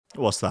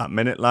What's that?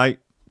 Minute late?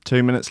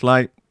 2 minutes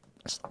late?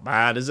 It's not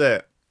bad, is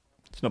it?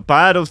 It's not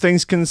bad, all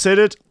things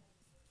considered.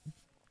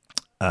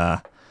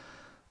 I'm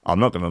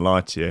not going to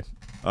lie to you.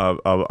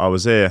 I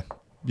was here,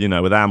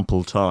 with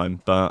ample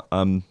time, but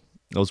I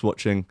was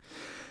watching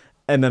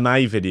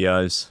MMA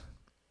videos,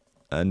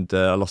 and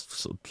I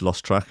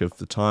lost track of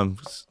the time.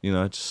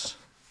 Just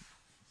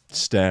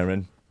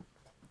staring,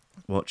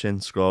 watching,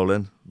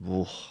 scrolling.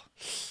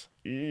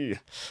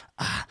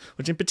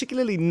 Watching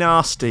particularly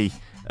nasty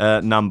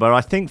number,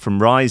 I think,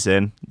 from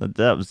Rising.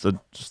 That was the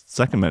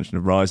second mention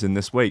of Rising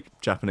this week.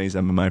 Japanese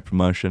MMA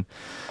promotion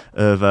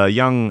of a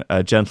young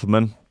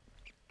gentleman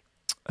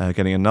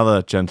getting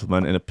another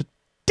gentleman in a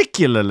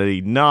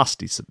particularly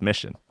nasty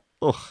submission.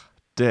 Oh,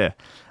 dear.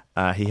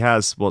 He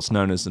has what's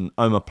known as an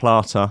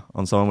omoplata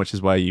on someone, which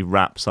is where you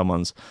wrap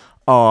someone's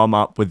arm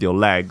up with your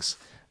legs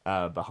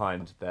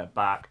behind their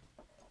back.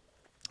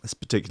 It's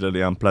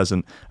particularly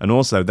unpleasant. And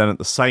also, then at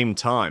the same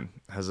time,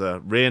 has a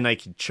rear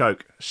naked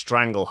choke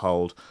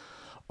stranglehold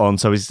on.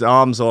 So his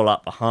arm's all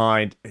up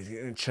behind.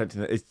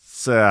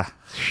 It's a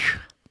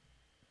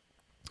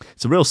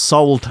real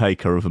soul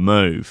taker of a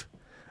move.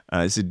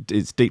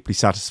 It's deeply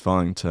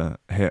satisfying to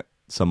hit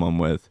someone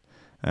with,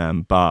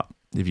 but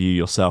if you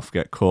yourself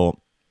get caught,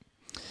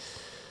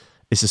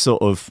 it's a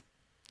sort of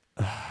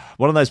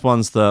one of those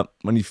ones that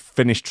when you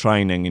finish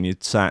training and you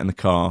sat in the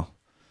car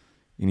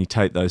and you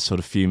take those sort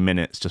of few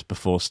minutes just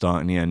before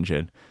starting the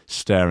engine,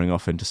 staring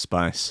off into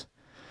space,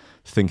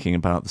 thinking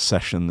about the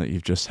session that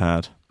you've just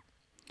had.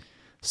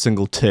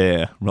 Single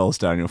tear rolls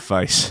down your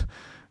face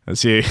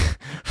as you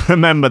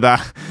remember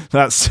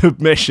that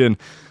submission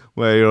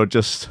where you're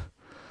just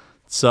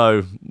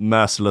so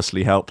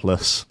mercilessly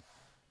helpless.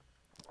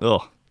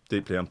 Oh,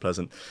 deeply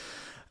unpleasant.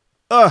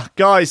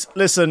 Guys,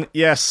 listen,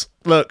 yes,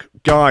 look,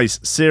 guys,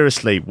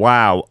 seriously,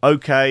 wow.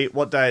 Okay,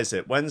 what day is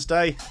it?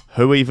 Wednesday?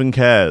 Who even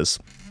cares?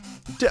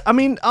 I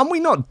mean, aren't we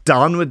not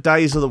done with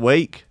days of the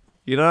week?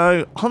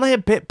 Aren't they a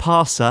bit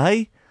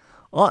passé?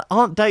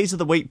 Aren't days of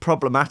the week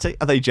problematic?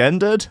 Are they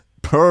gendered?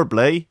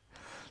 Probably.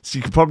 So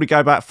you could probably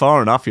go back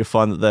far enough, you'll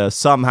find that they're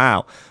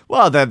somehow,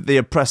 they're the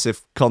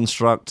oppressive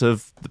construct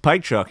of the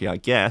patriarchy, I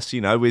guess.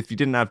 If you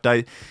didn't have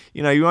days,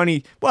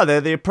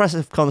 they're the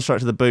oppressive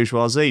construct of the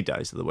bourgeoisie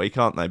days of the week,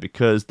 aren't they?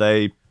 Because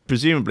they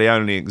presumably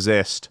only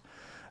exist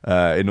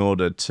in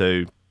order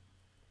to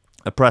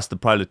oppress the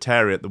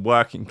proletariat, the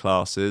working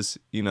classes,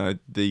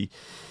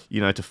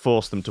 to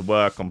force them to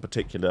work on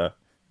particular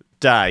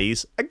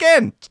days.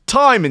 Again,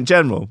 time in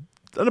general,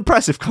 an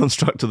oppressive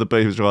construct of the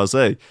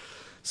bourgeoisie.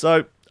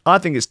 So I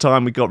think it's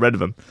time we got rid of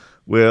them.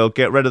 We'll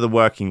get rid of the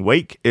working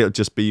week. It'll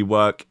just be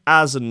work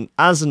as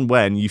and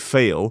when you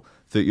feel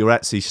that your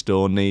Etsy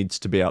store needs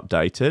to be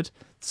updated.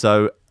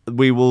 So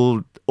we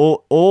will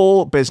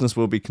all business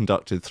will be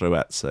conducted through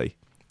Etsy.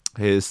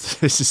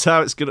 This is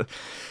how it's gonna.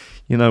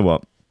 You know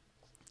what?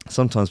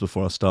 Sometimes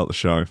before I start the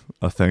show,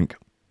 I think,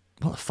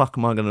 what the fuck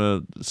am I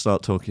gonna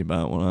start talking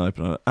about when I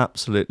open it?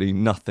 Absolutely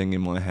nothing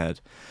in my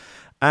head.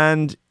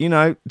 And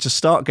just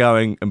start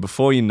going, and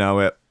before you know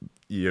it,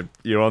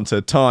 you're onto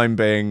time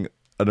being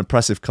an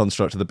oppressive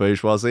construct of the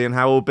bourgeoisie and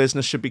how all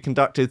business should be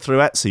conducted through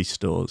Etsy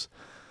stores.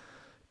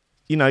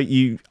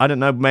 I don't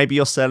know, maybe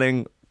you're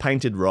selling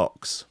painted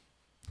rocks.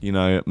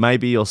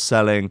 Maybe you're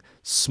selling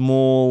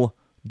small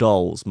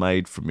dolls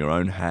made from your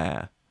own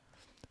hair.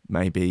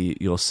 Maybe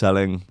you're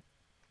selling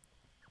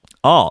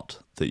art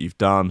that you've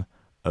done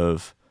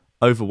of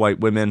overweight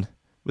women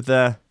with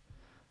their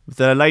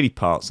lady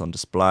parts on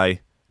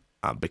display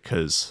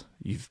because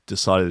you've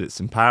decided it's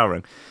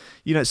empowering.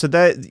 So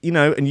they're,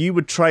 and you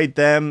would trade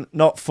them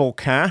not for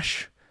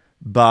cash,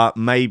 but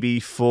maybe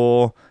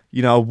for,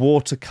 a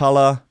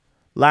watercolor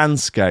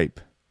landscape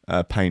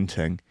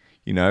painting.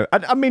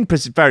 I mean,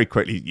 very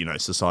quickly,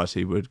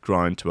 society would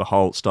grind to a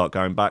halt, start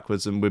going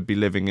backwards, and we'd be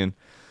living in,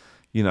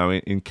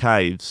 in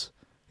caves,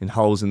 in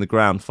holes in the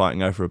ground,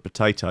 fighting over a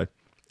potato.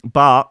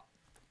 But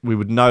we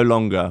would no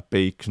longer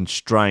be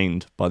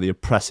constrained by the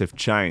oppressive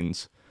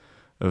chains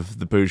of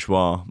the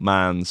bourgeois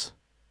man's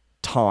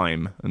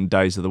time and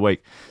days of the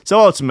week. So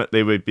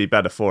ultimately we'd be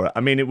better for it.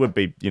 I mean, it would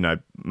be,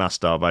 mass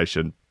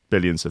starvation,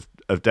 billions of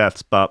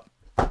deaths, but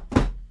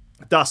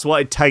that's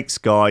what it takes,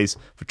 guys,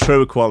 for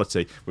true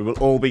equality. We will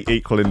all be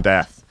equal in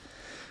death.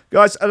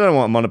 Guys, I don't know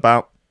what I'm on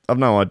about. I've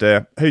no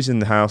idea. Who's in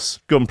the house?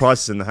 Gordon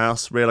Price is in the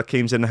house. Real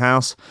Akeem's in the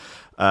house.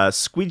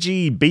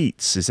 Squidgy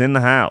Beats is in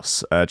the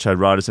house. Chad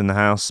Ryder's in the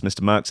house.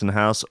 Mr. Merck's in the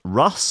house.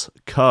 Russ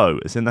Coe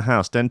is in the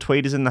house. Den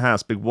Tweed is in the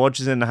house. Big Wodge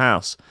is in the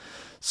house.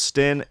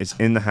 Stin is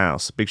in the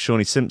house. Big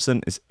Shawnee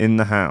Simpson is in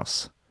the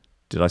house.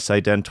 Did I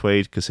say Den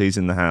Tweed? Because he's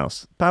in the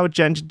house. Power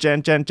Jen.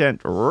 Jen is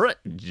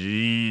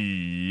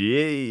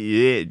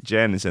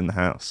in the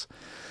house.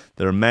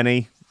 There are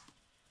many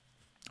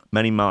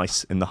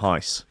mice in the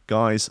heist.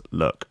 Guys,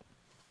 look.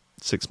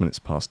 6 minutes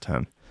past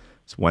 10.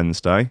 It's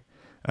Wednesday.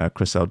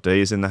 Chris LD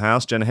is in the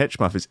house. Jenna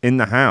Hitchmuff is in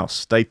the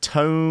house.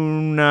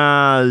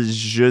 Daytona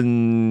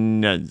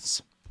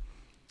Jonas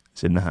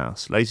is in the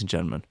house. Ladies and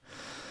gentlemen,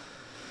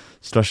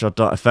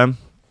 Slashard.fm.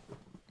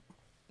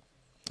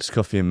 It's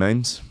Coffee and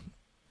Mains.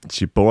 It's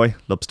your boy,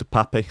 Lobster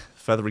Pappy,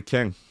 Feathery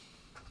King.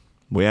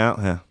 We out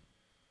here.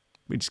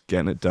 We just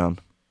getting it done.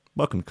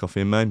 Welcome to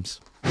Coffee and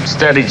Memes.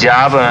 Steady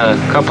job and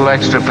a couple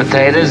extra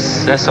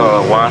potatoes. That's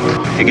all I want.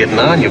 You're getting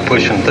on. You're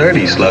pushing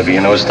 30, Slugger.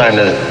 You know, it's time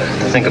to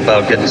think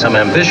about getting some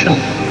ambition.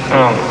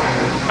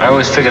 Oh, I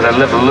always figured I'd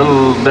live a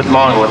little bit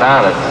longer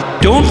without it.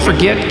 Don't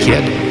forget,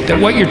 kid,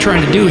 that what you're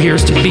trying to do here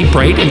is to be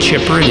bright and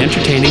chipper and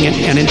entertaining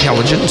and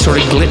intelligent and sort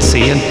of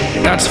glitzy, and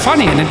that's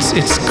funny, and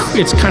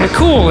it's kind of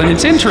cool, and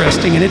it's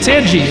interesting, and it's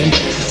edgy, and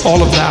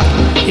all of that.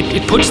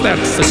 It puts that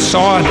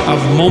facade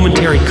of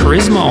momentary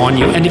charisma on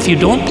you, and if you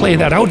don't play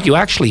that out, you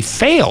actually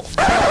fail.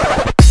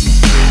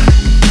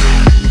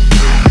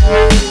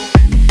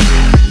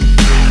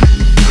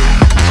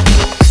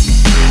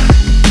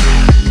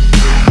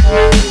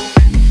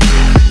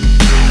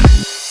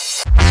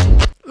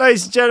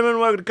 Ladies and gentlemen,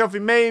 welcome to Coffee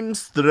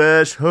Memes,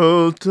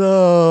 Threshold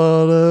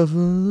Telephone.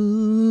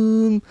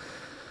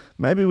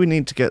 Maybe we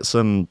need to get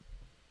some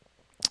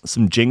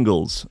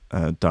jingles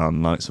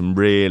done, like some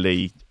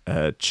really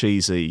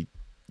cheesy,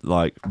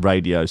 like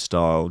radio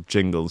style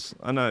jingles.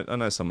 I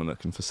know someone that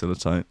can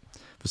facilitate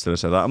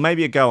that. Or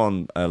maybe you go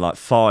on like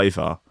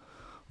Fiverr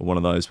or one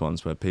of those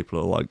ones where people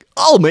are like,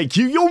 "I'll make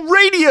you your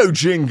radio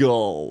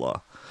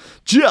jingle,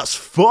 just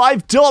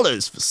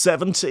 $5 for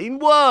 17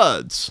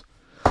 words."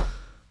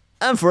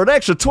 And for an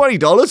extra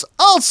 $20,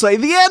 I'll say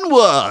the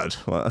N-word.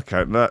 Well,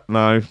 okay,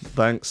 no,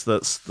 thanks.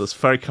 That's a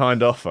very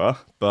kind offer,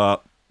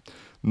 but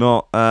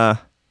not so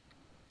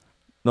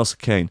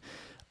keen.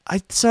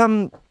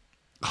 There's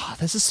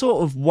a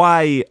sort of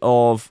way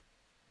of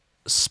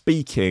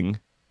speaking,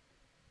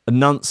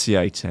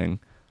 enunciating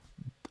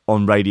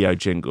on radio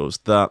jingles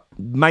that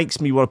makes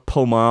me want to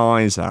pull my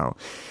eyes out.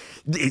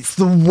 It's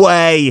the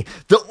way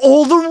that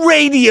all the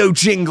radio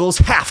jingles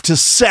have to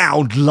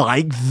sound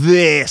like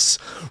this.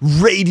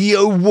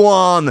 Radio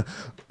 1.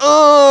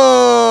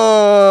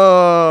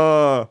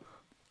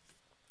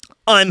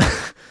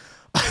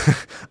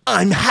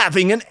 I'm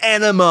having an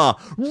enema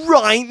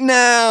right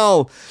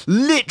now.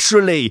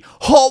 Literally,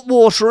 hot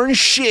water and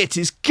shit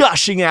is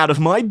gushing out of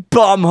my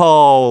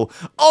bumhole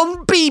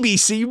on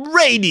BBC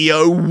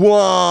Radio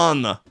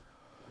 1.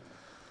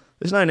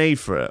 There's no need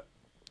for it.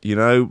 You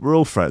know, we're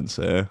all friends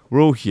here. We're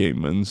all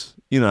humans.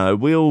 You know,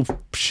 we all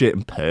shit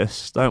and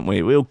piss, don't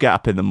we? We all get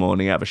up in the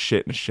morning, have a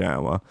shit and a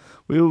shower.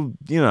 We all,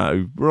 you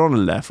know, we're on a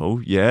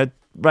level, yeah?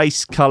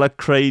 Race, colour,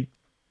 creed.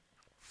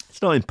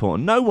 It's not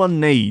important. No one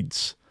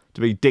needs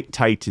to be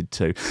dictated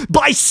to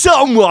by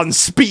someone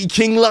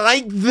speaking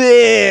like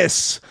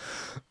this.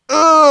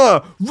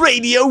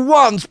 Radio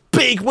 1's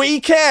big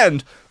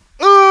weekend.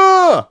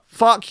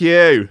 Fuck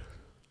you.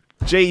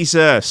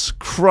 Jesus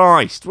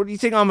Christ. What do you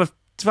think I'm a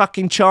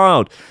fucking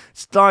child?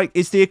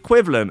 It's the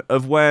equivalent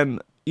of when,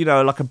 you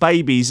know, like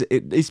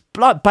it's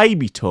like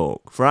baby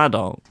talk for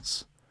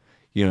adults.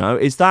 You know,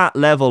 it's that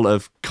level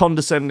of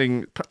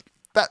condescending.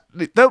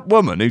 That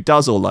woman who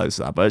does all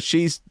those but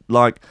she's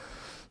like,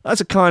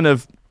 that's a kind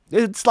of,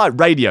 it's like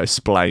radio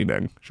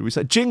splaining, should we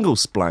say, jingle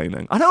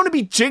splaining. I don't want to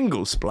be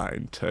jingle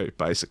splained to,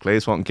 basically,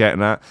 is what I'm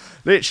getting at.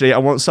 Literally, I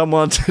want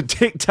someone to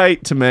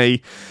dictate to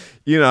me,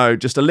 you know,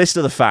 just a list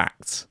of the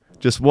facts.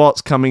 Just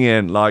what's coming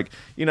in, like,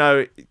 you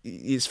know,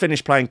 it's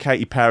finished playing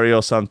Katy Perry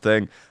or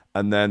something,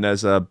 and then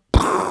there's and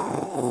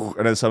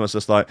then someone's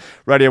just like,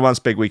 Radio 1's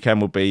big weekend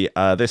will be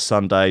this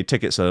Sunday,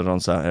 tickets are on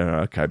Saturday.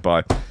 Okay,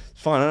 bye.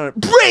 Fine.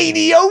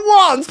 Radio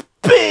 1's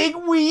big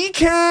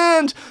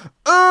weekend!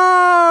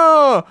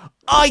 I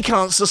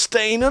can't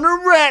sustain an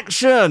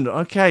erection!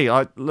 Okay,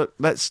 look,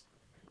 let's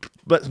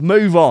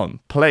move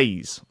on,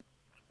 please.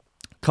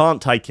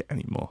 Can't take it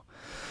anymore.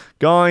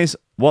 Guys,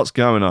 what's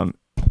going on?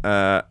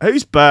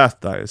 Whose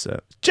birthday is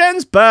it?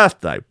 Jen's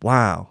birthday.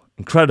 Wow,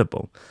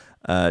 incredible.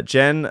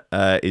 Jen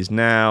is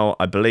now,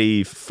 I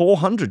believe,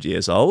 400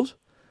 years old.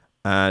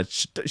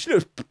 She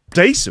looks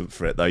decent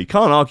for it, though. You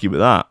can't argue with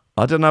that.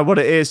 I don't know what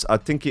it is. I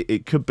think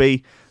it could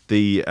be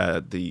the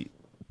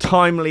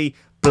timely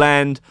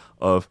blend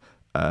of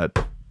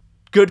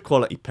good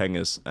quality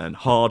pingers and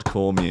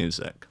hardcore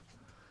music.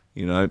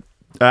 You know,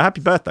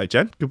 happy birthday,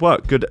 Jen. Good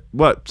work. Good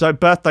work. So,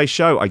 birthday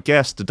show, I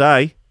guess,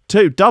 today.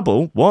 2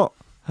 double. What?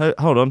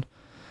 Hold on.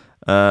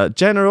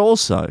 Jenna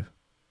also.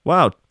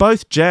 Wow,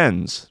 both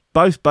Jens.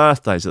 Both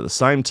birthdays at the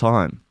same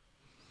time.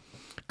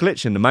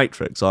 Glitch in the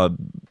Matrix, I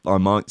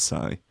might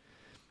say.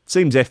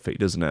 Seems iffy,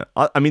 doesn't it?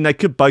 I mean, they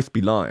could both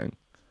be lying.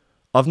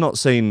 I've not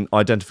seen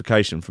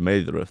identification from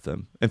either of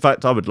them. In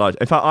fact,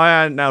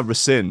 I now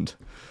rescind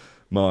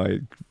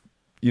my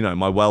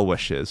well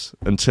wishes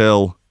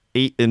until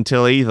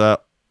either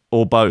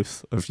or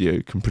both of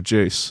you can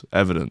produce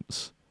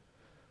evidence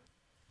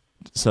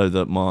so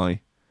that my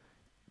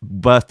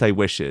birthday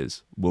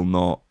wishes will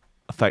not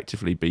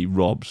effectively be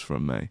robbed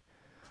from me.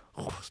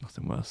 Oh, there's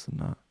nothing worse than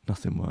that.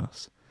 Nothing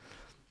worse.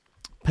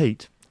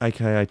 Pete,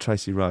 aka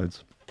Tracy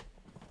Rhodes,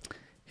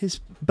 his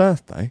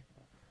birthday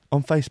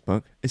on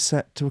Facebook is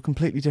set to a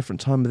completely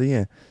different time of the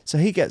year. So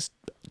he gets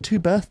 2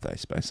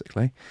 birthdays,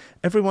 basically.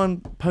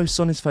 Everyone posts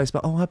on his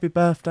Facebook, "Oh, happy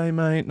birthday,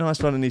 mate.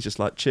 Nice one." And he's just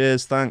like,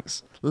 "Cheers,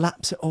 thanks."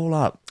 Laps it all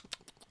up.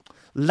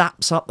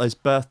 laps up those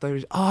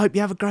birthdays. Oh, I hope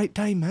you have a great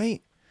day,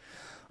 mate.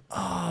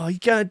 Oh, you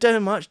going to do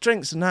much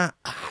drinks and that?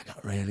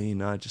 Not really,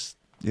 just,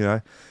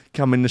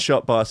 come in the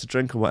shop, buy us a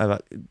drink or whatever.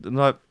 And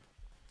like,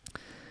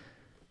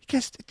 he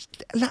gets,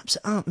 laps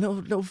it up,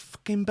 little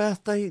fucking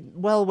birthday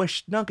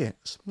well-wished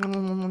nuggets.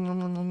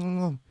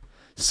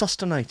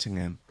 Sustinating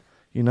him,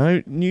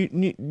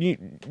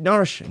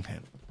 nourishing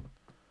him.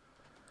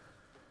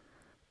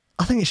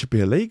 I think it should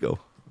be illegal.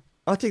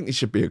 I think it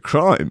should be a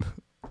crime.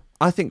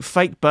 I think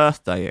fake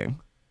birthdaying,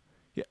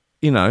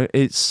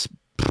 it's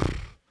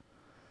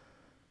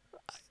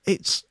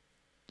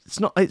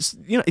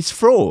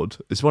fraud.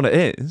 It's what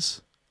it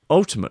is.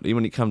 Ultimately,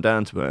 when you come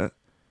down to it,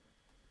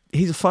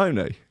 he's a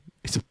phony.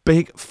 It's a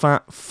big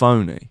fat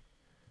phony,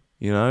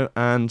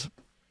 and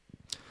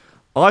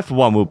I, for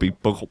one, will be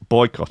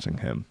boycotting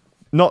him.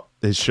 Not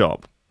his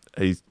shop.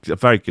 He's a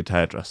very good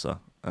hairdresser,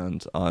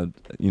 and I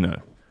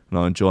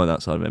enjoy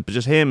that side of it. But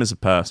just him as a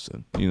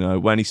person,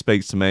 when he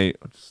speaks to me,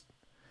 I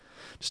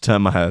just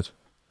turn my head.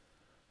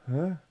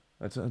 Huh?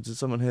 Did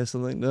someone hear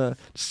something? No.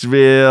 Just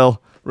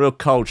real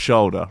cold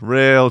shoulder.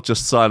 Real,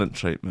 just silent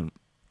treatment.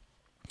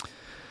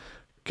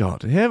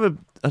 God,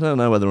 I don't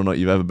know whether or not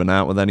you've ever been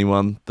out with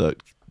anyone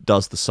that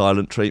does the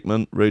silent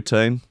treatment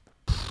routine.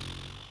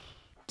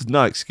 There's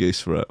no excuse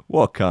for it.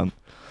 What a cunt.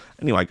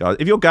 Anyway, guys,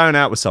 if you're going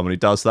out with someone who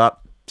does that,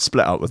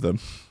 split up with them.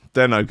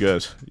 They're no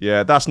good.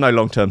 Yeah, that's no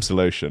long-term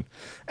solution.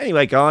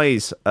 Anyway,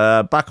 guys,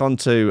 back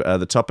onto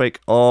the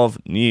topic of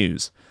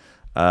news.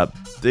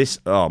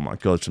 Oh my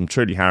God, some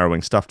truly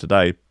harrowing stuff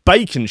today.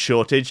 Bacon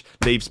shortage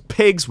leaves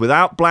pigs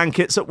without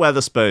blankets at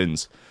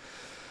Wetherspoons.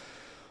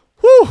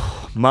 Whew,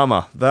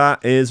 mama,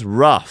 that is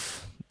rough.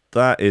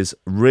 That is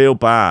real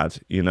bad,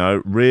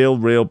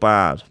 real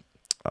bad.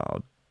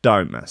 Oh,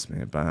 don't mess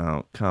me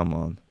about. Come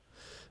on.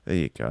 There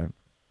you go.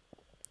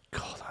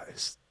 God,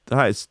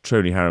 that is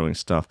truly harrowing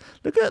stuff.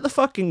 Look at the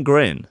fucking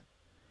grin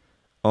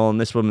on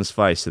this woman's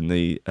face in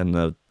the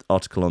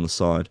article on the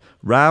side.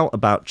 Row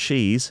about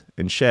cheese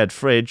in shared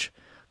fridge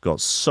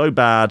got so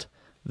bad,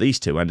 these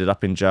two ended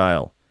up in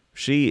jail.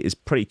 She is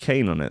pretty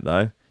keen on it,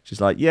 though.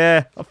 She's like,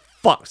 yeah, I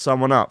fucked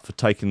someone up for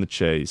taking the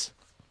cheese.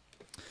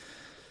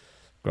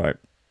 Great.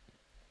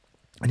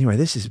 Anyway,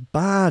 this is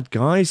bad,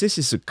 guys. This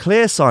is a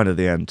clear sign of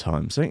the end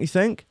times, don't you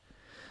think?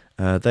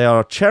 They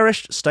are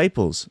cherished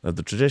staples of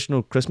the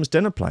traditional Christmas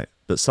dinner plate,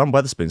 but some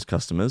Wetherspoons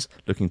customers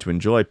looking to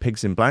enjoy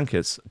pigs in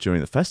blankets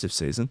during the festive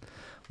season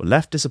were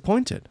left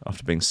disappointed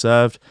after being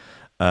served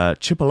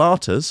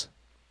chipolatas.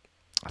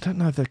 I don't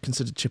know if they're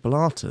considered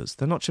chipolatas.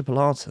 They're not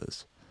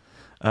chipolatas.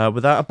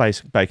 Without a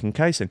basic bacon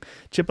casing.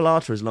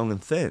 Chipolata is long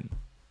and thin.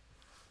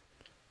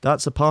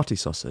 That's a party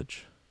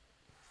sausage.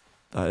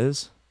 That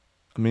is.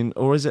 I mean,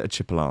 or is it a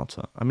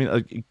chipolata? I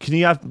mean, can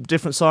you have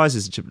different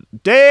sizes of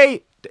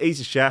D! He's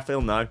a chef,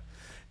 he'll know.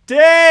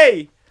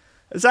 D!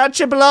 Is that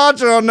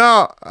chipolata or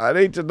not? I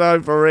need to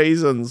know for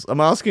reasons. I'm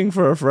asking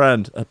for a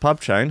friend. A pub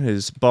chain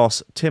whose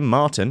boss, Tim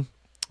Martin,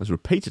 has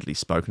repeatedly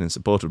spoken in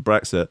support of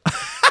Brexit.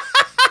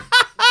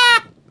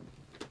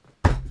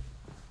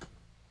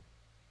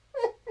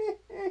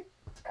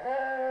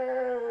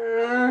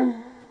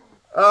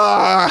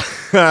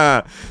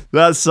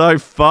 That's so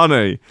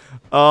funny.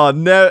 Oh,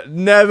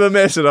 never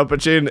miss an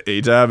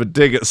opportunity to have a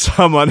dig at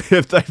someone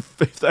if they're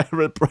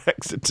a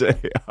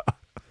Brexiteer.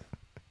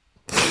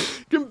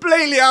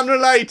 Completely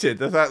unrelated.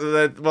 The fact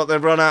that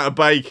they've run out of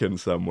bacon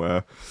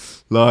somewhere.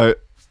 Like,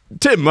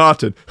 Tim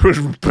Martin, who has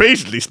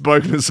repeatedly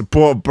spoken in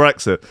support of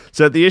Brexit,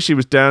 said the issue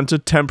was down to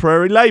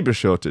temporary labour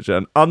shortage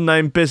and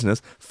unnamed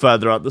business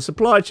further up the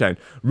supply chain,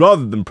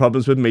 rather than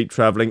problems with meat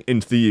travelling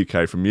into the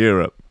UK from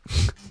Europe.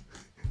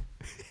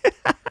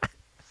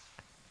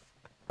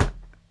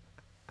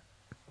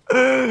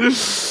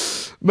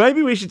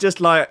 Maybe we should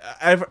just,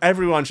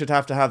 everyone should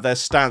have to have their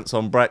stance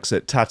on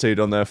Brexit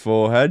tattooed on their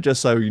forehead,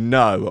 just so you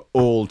know at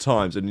all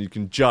times, and you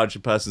can judge a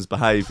person's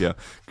behaviour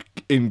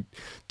in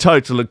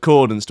total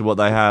accordance to what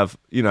they have,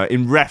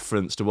 in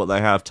reference to what they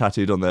have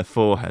tattooed on their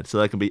forehead. So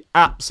there can be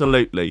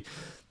absolutely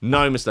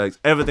no mistakes.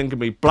 Everything can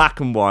be black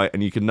and white,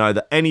 and you can know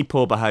that any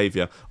poor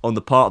behaviour on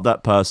the part of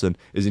that person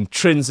is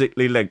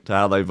intrinsically linked to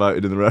how they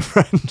voted in the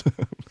referendum.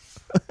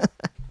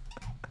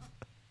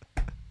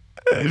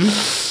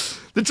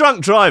 The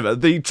drunk driver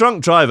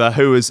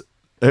who has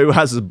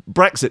a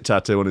Brexit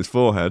tattoo on his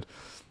forehead.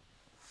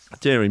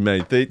 Deary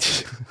me, the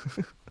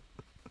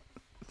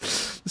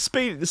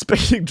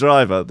speeding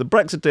driver, the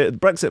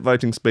Brexit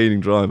voting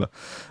speeding driver.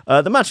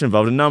 The matter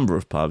involved a number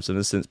of pubs and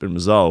has since been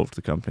resolved,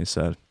 the company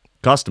said.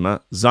 Customer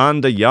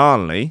Xander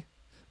Yarney,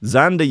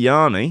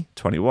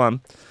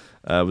 21,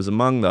 was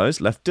among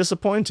those left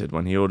disappointed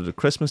when he ordered a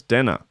Christmas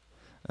dinner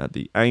at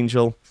the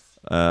Angel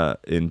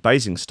in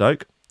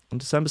Basingstoke on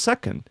December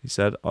 2nd. He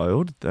said, I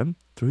ordered them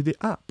through the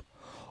app.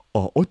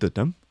 And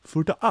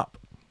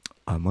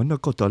when they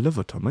got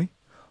delivered to me,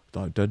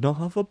 they did not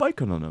have a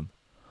bacon on them.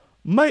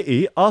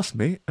 Matey asked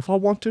me if I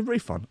wanted a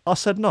refund. I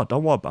said, no,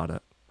 don't worry about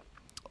it.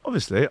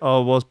 Obviously, I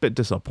was a bit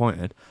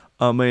disappointed.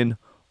 I mean,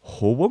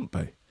 who wouldn't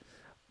be?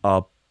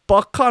 But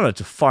I kind of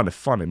just find it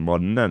funny more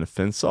than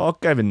anything, so I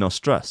gave him no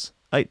stress.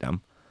 Ate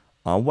them.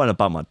 I went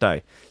about my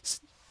day.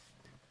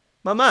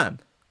 My man,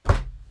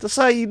 that's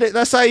how you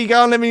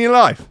go on living your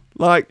life.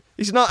 Like,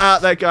 he's not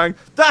out there going,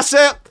 that's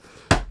it,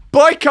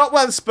 boycott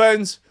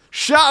Wetherspoons,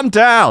 shut them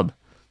down.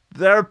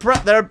 They're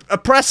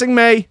oppressing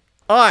me.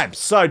 I am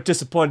so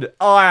disappointed.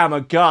 I am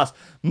aghast.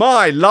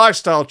 My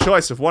lifestyle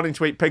choice of wanting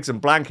to eat pigs in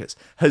blankets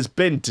has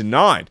been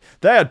denied.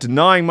 They are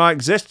denying my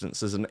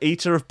existence as an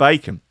eater of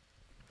bacon.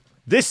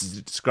 This is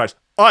a disgrace.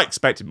 I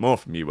expected more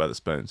from you,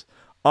 Wetherspoons.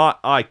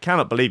 I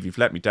cannot believe you've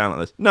let me down like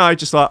this. No,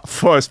 just like,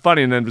 thought it was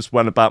funny and then just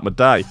went about my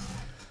day.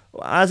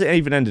 As it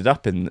even ended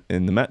up in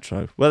the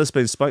Metro,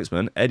 Wetherspoons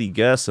spokesman, Eddie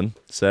Gerson,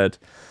 said,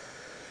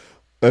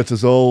 "It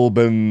has all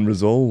been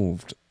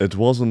resolved. It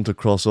wasn't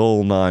across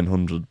all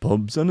 900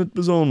 pubs, and it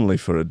was only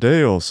for a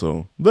day or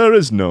so. There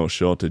is no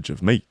shortage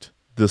of meat.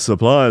 The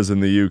suppliers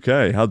in the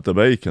UK had the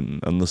bacon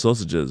and the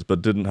sausages,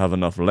 but didn't have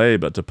enough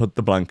labour to put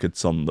the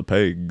blankets on the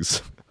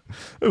pigs.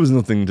 It was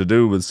nothing to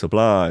do with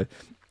supply.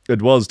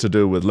 It was to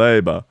do with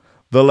Labour.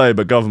 The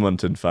Labour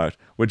government, in fact,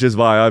 which is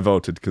why I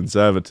voted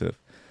Conservative.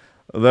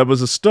 There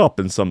was a stop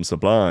in some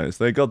supplies.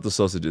 They got the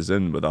sausages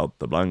in without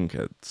the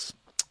blankets."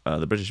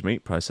 The British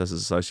Meat Processors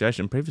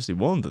Association previously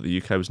warned that the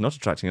UK was not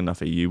attracting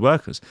enough EU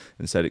workers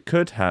and said it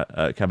could have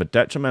a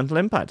detrimental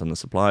impact on the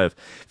supply of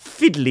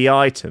fiddly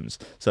items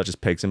such as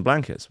pigs and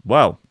blankets.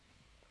 Well.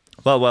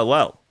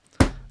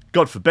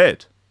 God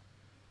forbid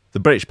the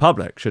British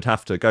public should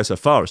have to go so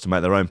far as to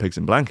make their own pigs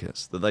and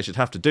blankets, that they should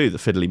have to do the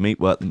fiddly meat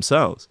work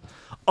themselves.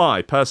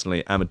 I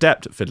personally am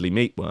adept at fiddly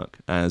meat work,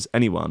 as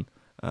anyone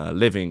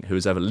who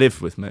has ever lived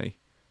with me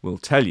will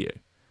tell you.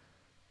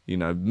 You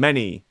know,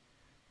 many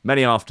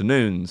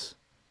afternoons,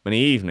 many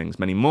evenings,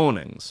 many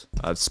mornings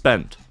I've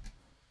spent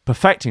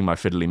perfecting my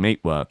fiddly meat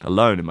work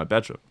alone in my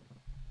bedroom.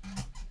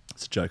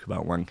 It's a joke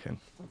about wanking.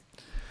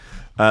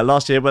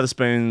 Last year,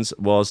 Wetherspoons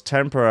was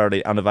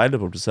temporarily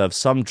unavailable to serve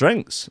some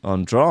drinks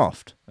on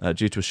draft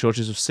due to a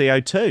shortage of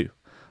CO2,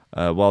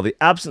 while the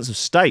absence of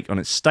steak on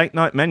its steak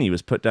night menu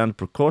was put down to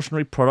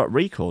precautionary product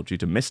recall due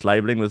to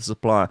mislabelling with the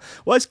supplier.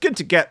 Well, it's good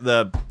to get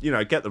the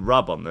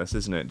rub on this,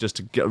 isn't it? Just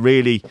to get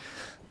really...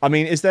 I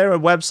mean, is there a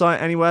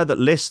website anywhere that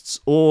lists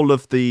all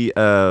of the,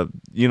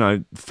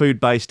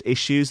 food-based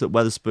issues that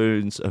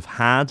Wetherspoons have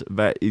had,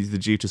 that either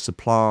due to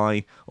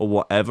supply or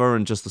whatever,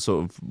 and just the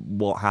sort of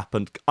what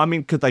happened? I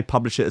mean, could they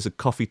publish it as a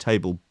coffee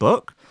table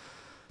book?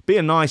 Be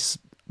a nice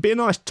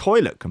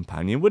toilet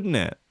companion, wouldn't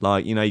it?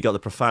 Like, you got the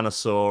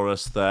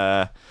Profanosaurus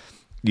there,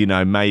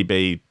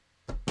 maybe,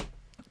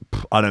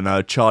 I don't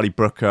know, Charlie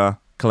Brooker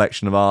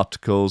collection of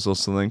articles or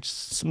something,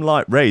 just some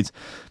light reads.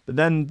 But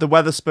then the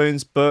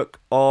Wetherspoons book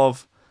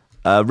of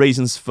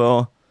reasons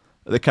for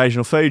the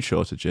occasional food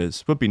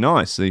shortages would be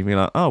nice. So you'd be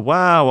like, oh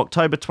wow,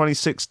 October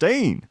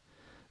 2016,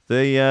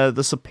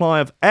 the supply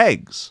of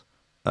eggs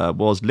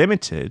was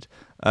limited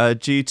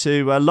due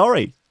to a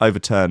lorry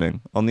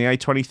overturning on the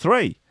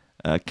A23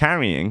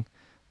 carrying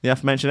the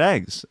aforementioned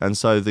eggs, and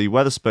so the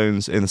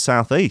Wetherspoons in the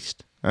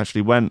southeast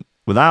actually went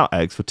without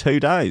eggs for 2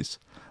 days,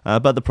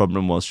 but the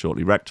problem was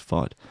shortly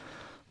rectified.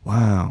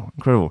 Wow,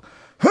 incredible.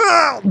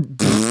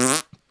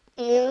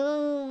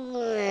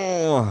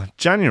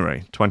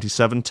 January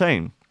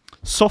 2017.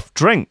 Soft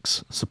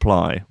drinks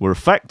supply were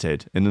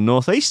affected in the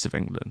northeast of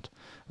England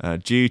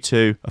due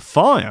to a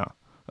fire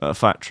at a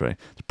factory.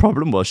 The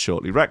problem was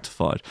shortly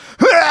rectified.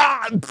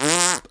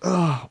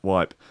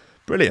 Wipe.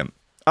 Brilliant.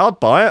 I'll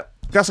buy it.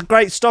 That's a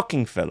great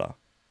stocking filler.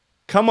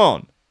 Come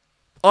on.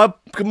 I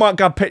might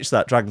go pitch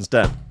that Dragon's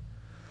Den.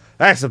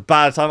 That's a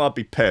bad time. I'd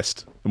be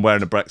pissed. I'm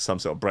wearing some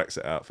sort of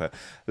Brexit outfit.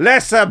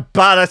 Listen,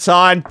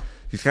 Palatine.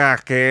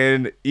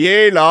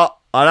 You lot.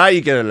 I know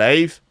you're going to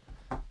leave.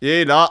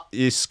 You lot,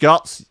 you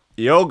Scots,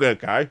 you're going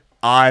to go.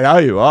 I know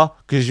you are,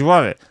 because you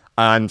want it.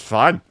 And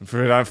fine, if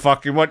we don't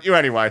fucking want you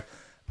anyway.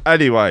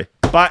 Anyway,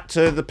 back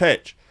to the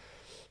pitch.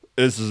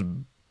 This is...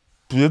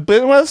 You've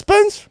been to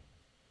Wetherspoons?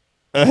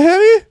 Have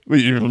you? Well,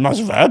 you must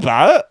have heard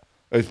about it.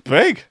 It's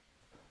big.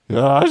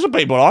 Yeah, there's some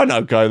people I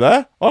know go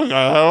there. I go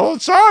there all the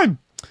time.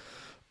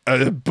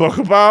 And a book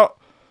about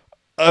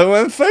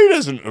when food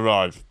doesn't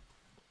arrive.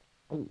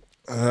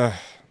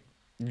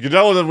 You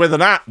know, with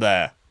an app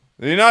there.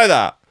 You know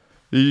that?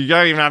 You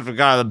don't even have to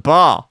go to the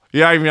bar. You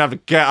don't even have to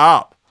get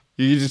up.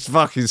 You just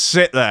fucking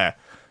sit there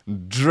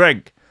and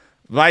drink.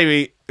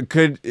 Maybe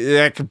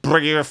they could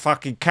bring you a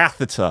fucking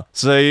catheter,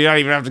 so you don't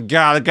even have to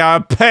go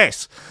and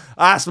piss.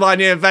 That's my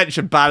new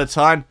invention,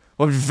 Palatine.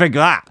 What do you think of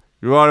that?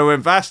 You want to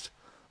invest?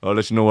 I'll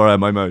let you know where I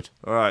am, my mode.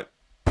 All right.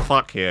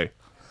 Fuck you.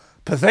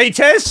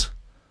 Pathetis?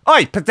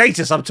 Oi,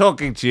 Pathetis, I'm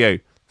talking to you.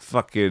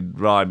 Fucking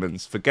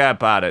Rymans. Forget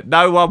about it.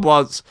 No one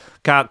wants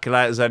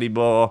calculators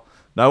anymore.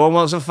 No one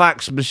wants a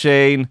fax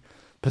machine.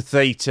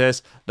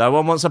 Pathetis. No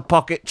one wants a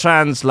pocket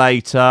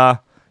translator.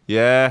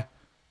 Yeah.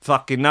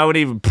 Fucking no one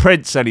even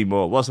prints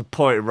anymore. What's the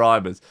point of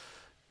Rymans?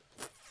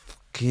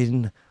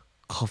 Fucking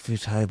coffee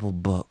table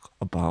book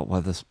about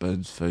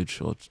Wetherspoons food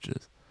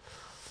shortages.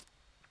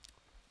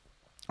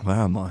 Where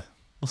am I?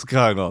 What's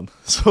going on?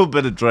 It's all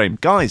been a dream.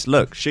 Guys,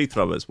 look, Shoe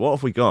Throwers, what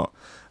have we got?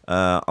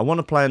 I want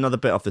to play another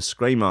bit off the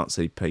Scream Arts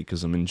EP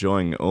because I'm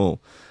enjoying it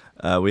all.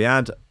 We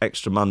had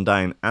Extra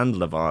Mundane and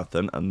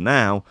Leviathan, and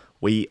now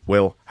we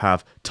will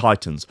have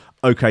Titans.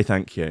 Okay,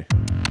 thank you.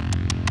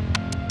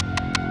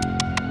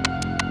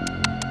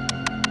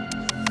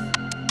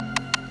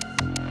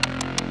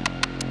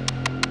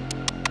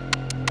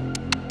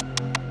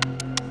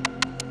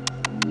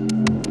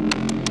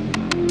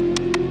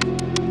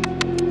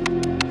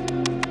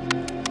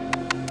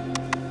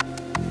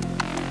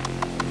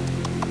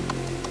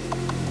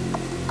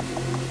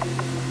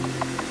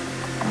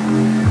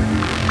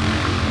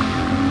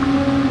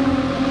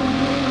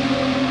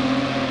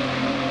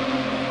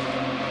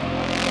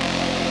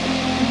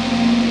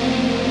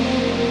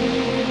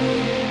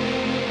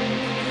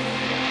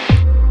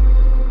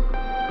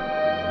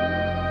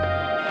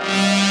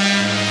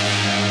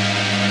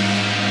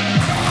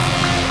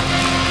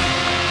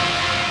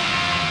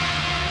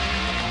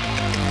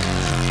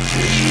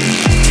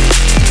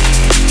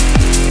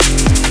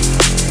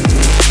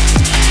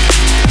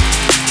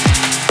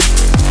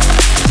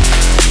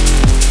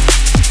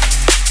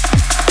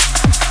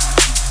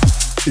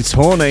 It's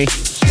horny.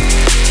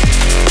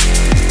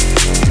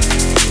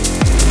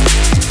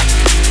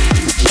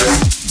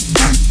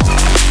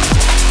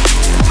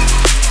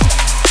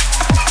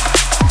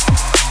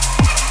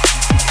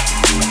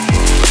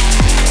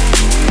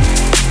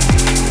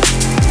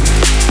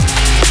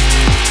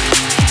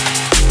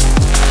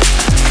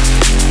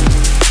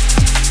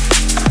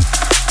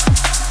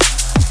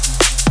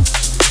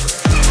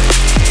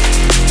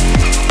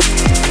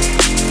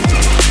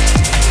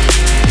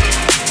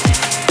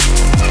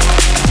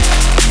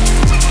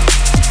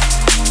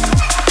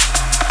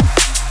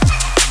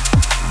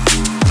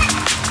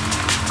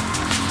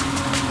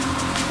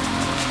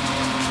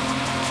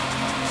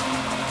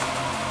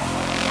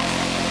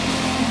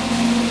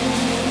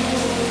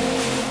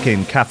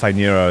 Cafe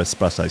Nero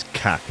Espresso's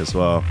cack as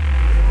well.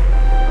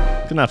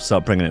 Gonna have to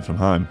start bringing it from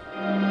home.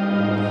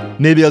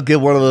 Maybe I'll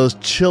get one of those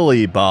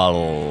chili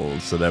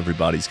bottles that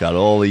everybody's got,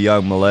 all the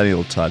young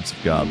millennial types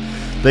have got.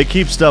 They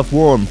keep stuff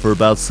warm for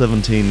about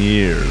 17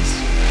 years.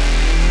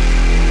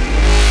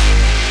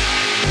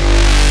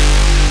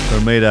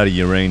 They're made out of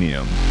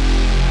uranium.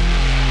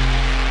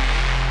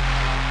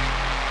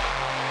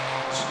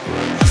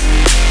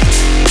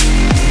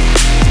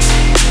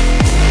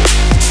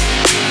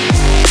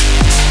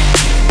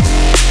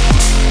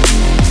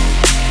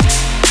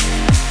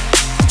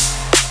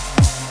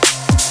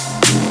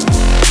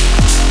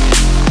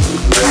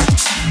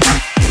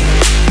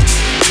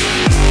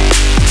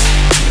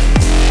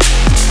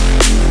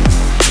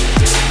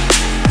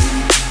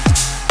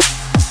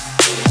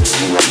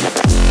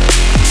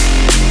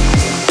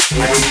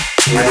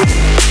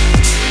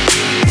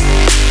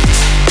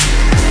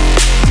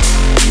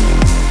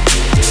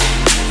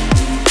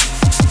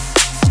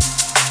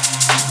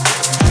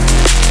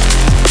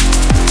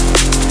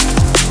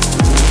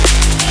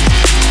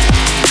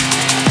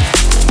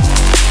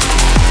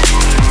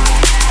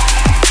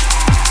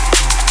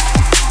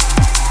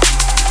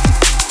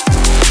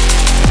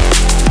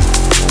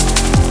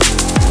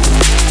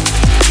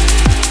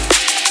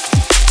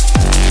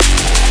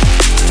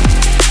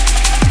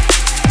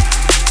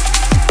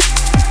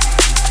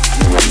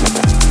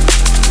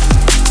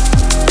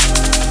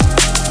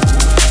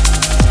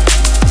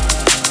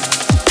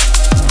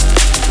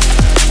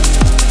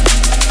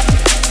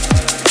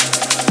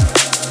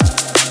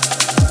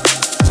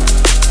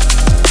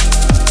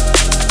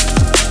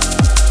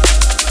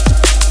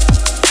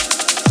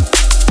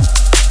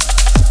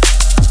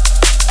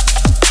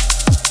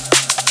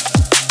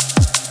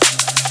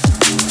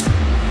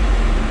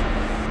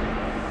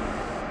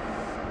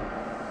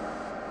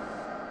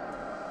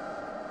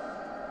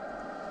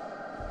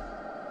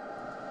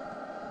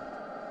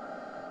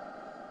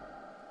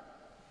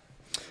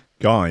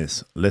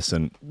 Guys,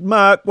 listen.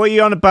 Mark, what are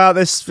you on about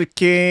this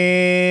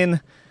fucking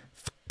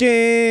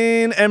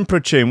Emperor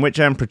tune? Which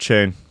Emperor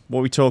tune? What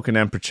are we talking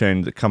Emperor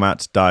tune that come out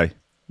today?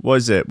 What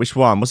is it? Which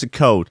one? What's it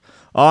called?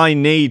 I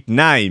need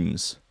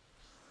names.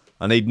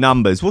 I need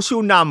numbers. What's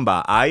your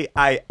number, eh?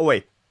 Hey,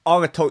 wait.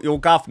 I'm going to talk to your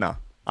governor.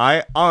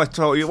 I'm going to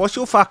talk to you. What's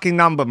your fucking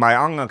number, mate?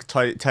 I'm going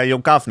to tell your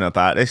governor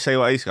about this. See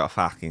what he's got to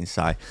fucking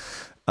say.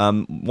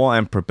 What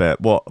Emperor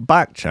bit? What?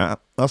 Back chat?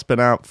 That's been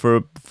out for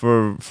a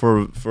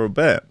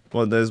bit.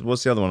 Well,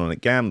 what's the other one on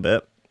it?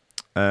 Gambit.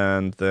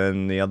 And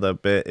then the other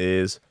bit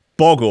is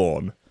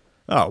Bogorn.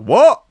 Oh,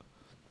 what?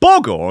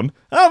 Bogorn?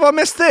 How have I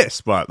missed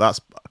this? Right,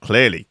 that's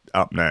clearly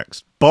up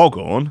next.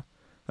 Bogorn?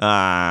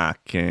 Ah,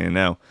 okay,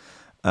 now.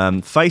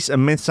 Face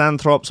and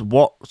Misanthropes,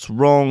 What's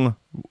Wrong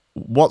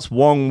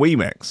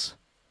remix?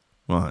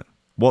 Right,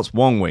 What's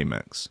Wrong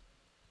remix?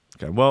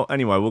 Okay, well,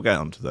 anyway, we'll get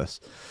on to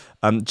this.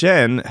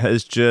 Jen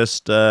has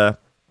just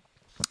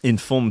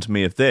informed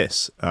me of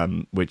this,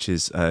 which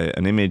is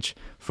an image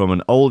from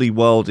an oldie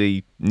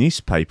worldy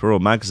newspaper or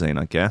magazine,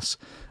 I guess,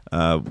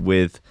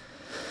 with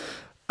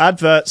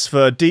adverts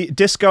for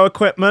disco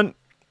equipment,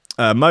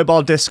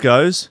 mobile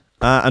discos,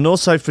 and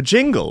also for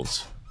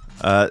jingles.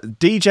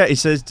 DJ, he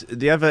says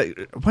the other.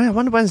 I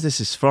wonder when this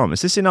is from.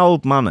 Is this in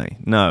old money?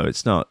 No,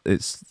 it's not.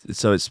 It's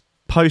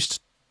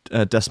post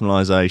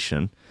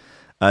decimalisation,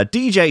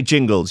 DJ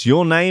Jingles,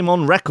 your name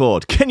on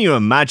record. Can you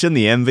imagine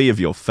the envy of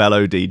your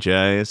fellow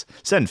DJs?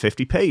 Send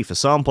 50p for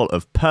sample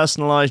of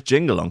personalised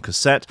jingle on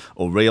cassette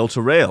or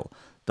reel-to-reel.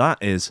 That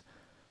is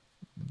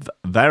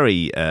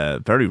very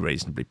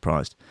reasonably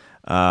priced.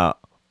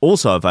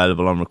 Also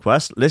available on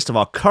request, list of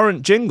our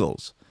current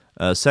jingles.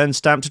 Send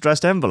stamped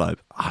addressed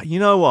envelope. You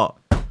know what?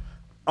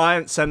 I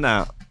ain't sent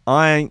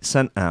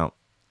out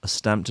a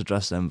stamped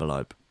addressed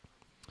envelope.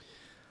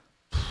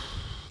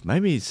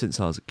 Maybe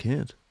since I was a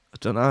kid. I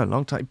don't know, a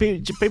long time.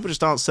 People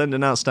just aren't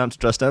sending out stamped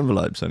addressed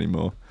envelopes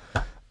anymore.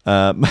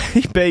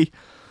 Maybe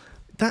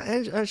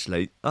that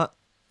actually,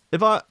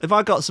 if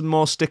I got some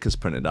more stickers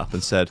printed up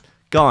and said,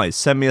 guys,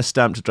 send me a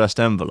stamped addressed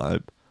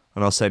envelope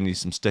and I'll send you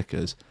some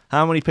stickers,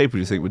 how many people do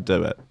you think would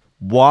do it?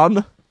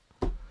 One?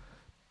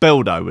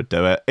 Bildo would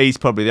do it. He's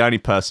probably the only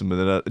person with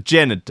it.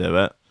 Jen would do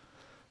it.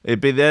 They'd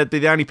be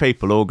the only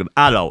people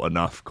adult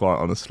enough, quite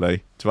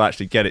honestly, to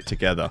actually get it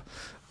together.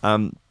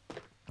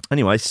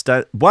 Anyway,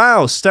 send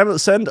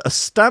a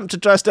stamped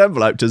addressed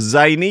envelope to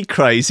Zany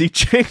Crazy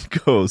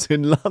Jingles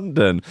in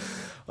London.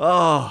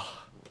 Oh,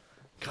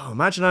 God,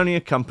 imagine owning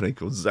a company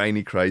called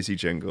Zany Crazy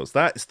Jingles.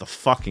 That's the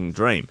fucking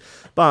dream.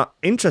 But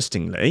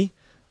interestingly,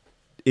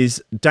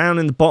 is down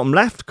in the bottom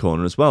left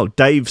corner as well,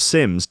 Dave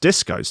Sims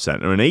Disco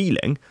Centre in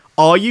Ealing.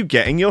 Are you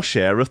getting your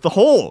share of the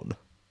horn?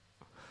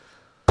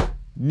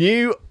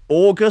 New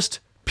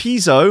August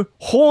piezo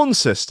horn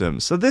system.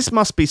 So this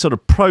must be sort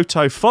of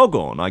proto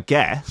foghorn, I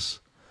guess.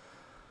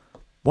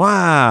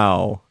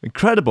 Wow,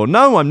 incredible.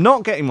 No, I'm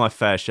not getting my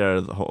fair share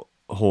of the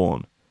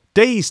horn.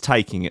 D's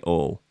taking it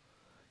all.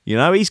 You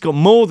know, he's got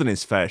more than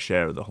his fair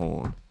share of the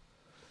horn.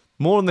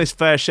 More than his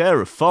fair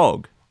share of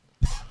fog.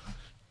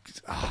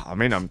 I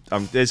mean,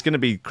 there's going to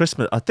be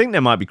Christmas. I think there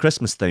might be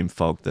Christmas themed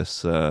fog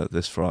this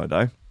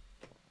Friday.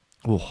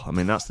 Oh, I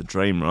mean, that's the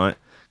dream, right?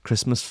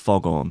 Christmas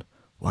fog on.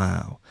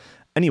 Wow.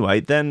 Anyway,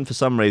 then for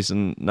some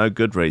reason, no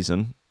good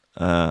reason,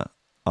 I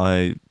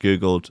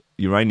googled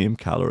uranium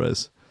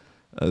calories.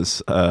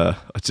 As I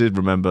did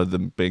remember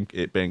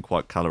it being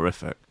quite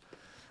calorific.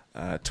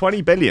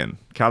 20 billion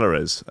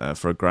calories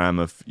for a gram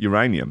of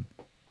uranium.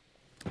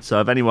 So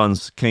if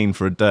anyone's keen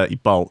for a dirty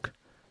bulk,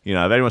 you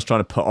know, if anyone's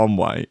trying to put on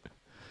weight,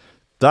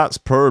 that's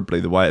probably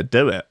the way to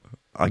do it,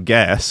 I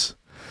guess.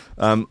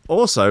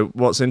 Also,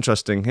 what's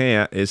interesting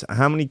here is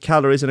how many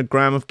calories in a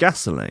gram of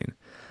gasoline.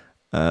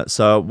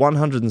 So a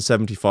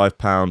 175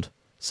 pound,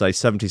 say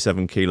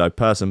 77 kilo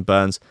person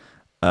burns...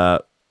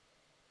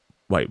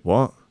 wait,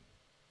 what?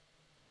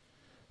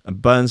 And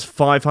burns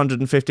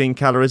 515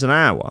 calories an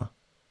hour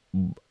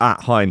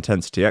at high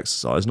intensity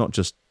exercise, not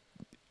just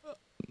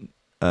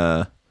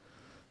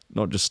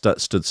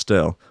stood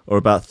still, or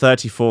about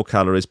 34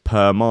 calories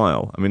per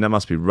mile. I mean, that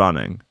must be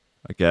running,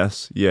 I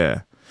guess.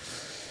 Yeah.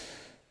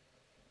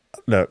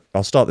 Look,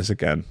 I'll start this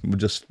again. We'll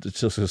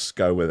just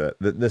go with it.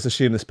 Let's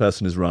assume this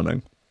person is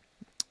running.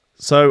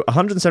 So a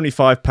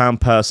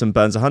 175-pound person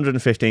burns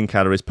 115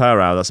 calories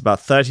per hour. That's about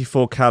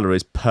 34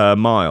 calories per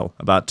mile,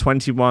 about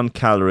 21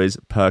 calories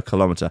per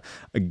kilometre.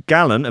 A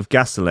gallon of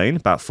gasoline,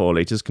 about 4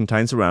 litres,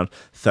 contains around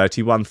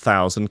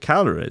 31,000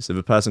 calories. If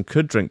a person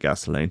could drink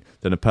gasoline,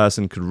 then a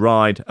person could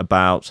ride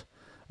about...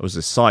 was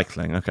this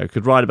cycling? Okay,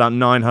 could ride about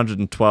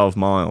 912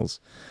 miles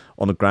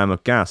on a gram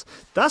of gas.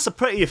 That's a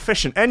pretty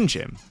efficient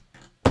engine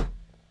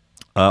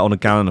on a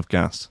gallon of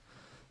gas.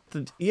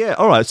 Yeah,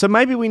 all right, so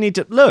maybe we need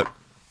to... Look,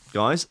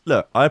 guys,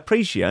 I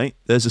appreciate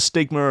there's a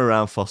stigma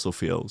around fossil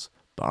fuels,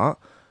 but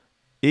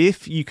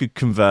if you could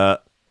convert,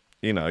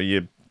 you know,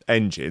 your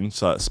engine,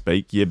 so to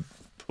speak,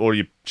 all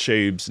your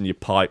tubes and your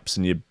pipes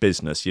and your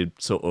business, your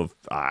sort of,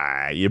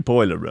 your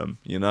boiler room,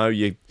 you know, all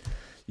your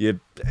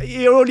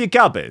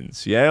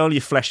gubbins, yeah, all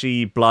your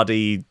fleshy,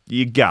 bloody,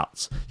 your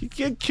guts. You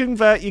could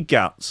convert your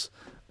guts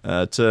to,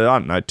 I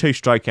don't know,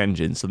 2-stroke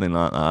engine, something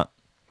like that.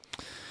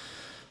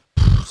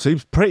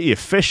 Seems pretty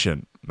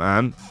efficient,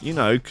 man, you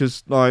know,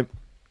 because, like,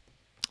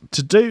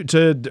 don't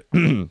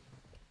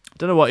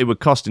know what it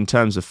would cost in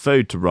terms of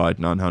food to ride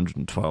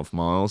 912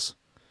 miles.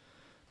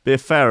 Be a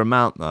fair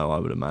amount though, I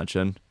would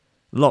imagine.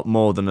 A lot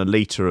more than a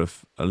litre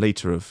of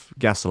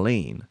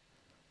gasoline.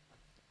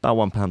 About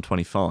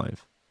 £1.25.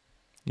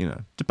 You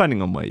know,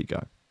 depending on where you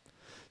go.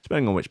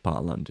 Depending on which part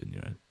of London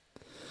you're in.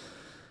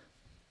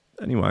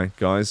 Anyway,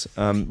 guys,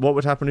 what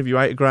would happen if you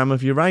ate a gram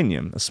of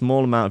uranium? A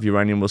small amount of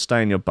uranium will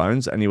stay in your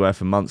bones anywhere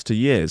from months to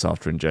years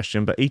after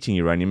ingestion, but eating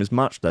uranium is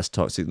much less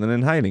toxic than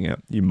inhaling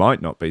it. You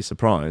might not be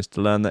surprised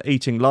to learn that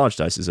eating large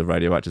doses of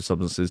radioactive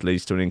substances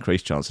leads to an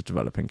increased chance of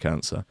developing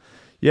cancer.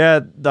 Yeah,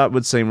 that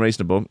would seem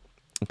reasonable.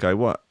 Okay,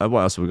 what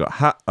else have we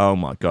got? Oh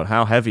my god,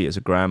 how heavy is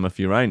a gram of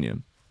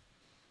uranium?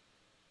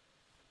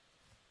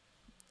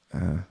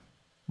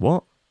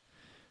 What?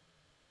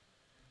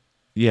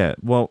 Yeah,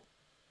 well...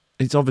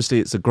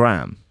 It's a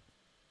gram.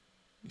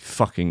 You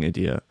fucking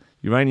idiot.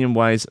 Uranium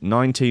weighs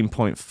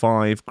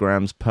 19.5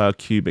 grams per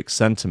cubic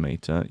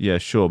centimetre. Yeah,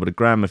 sure, but a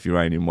gram of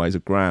uranium weighs a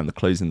gram. The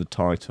clue's in the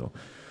title.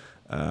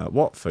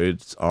 What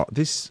foods are...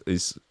 This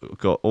is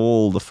got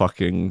all the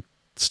fucking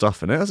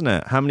stuff in it, hasn't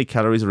it? How many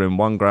calories are in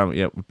 1 gram?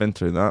 Yeah, we've been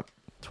through that.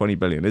 20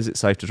 billion. Is it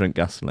safe to drink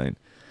gasoline?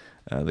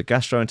 The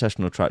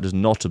gastrointestinal tract does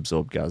not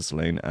absorb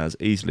gasoline as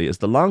easily as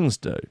the lungs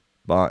do,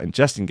 but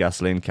ingesting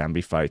gasoline can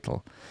be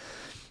fatal.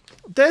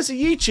 There's a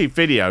YouTube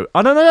video,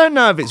 and I don't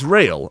know if it's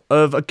real,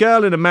 of a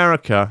girl in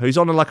America who's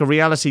on a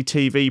reality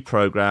TV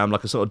program,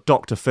 like a sort of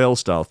Dr. Phil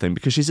style thing,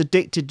 because she's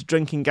addicted to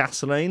drinking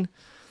gasoline,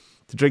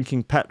 to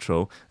drinking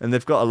petrol, and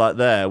they've got her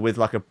there with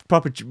a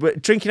proper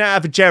drinking out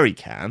of a jerry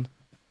can.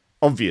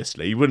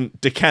 Obviously, you wouldn't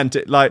decant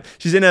it.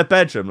 She's in her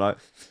bedroom, I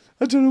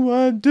don't know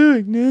why I'm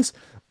doing this,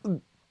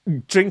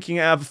 drinking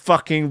out of a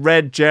fucking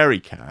red jerry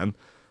can.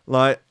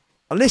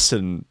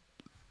 Listen,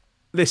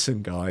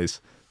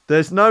 guys.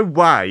 There's no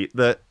way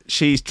that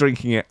she's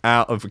drinking it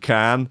out of a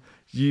can.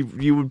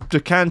 You would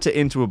decant it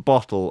into a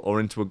bottle or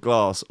into a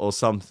glass or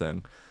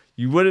something.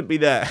 You wouldn't be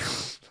there.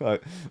 You're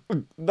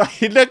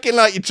looking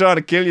like you're trying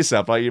to kill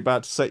yourself, like you're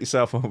about to set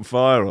yourself on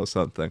fire or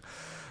something.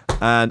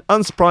 And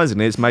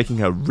unsurprisingly, it's making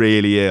her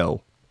really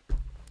ill.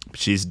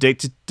 She's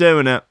addicted to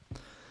doing it.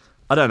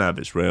 I don't know if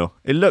it's real.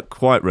 It looked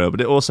quite real,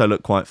 but it also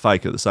looked quite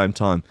fake at the same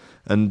time.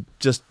 And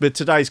just with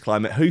today's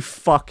climate, who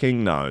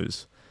fucking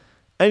knows?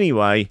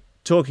 Anyway,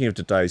 talking of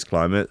today's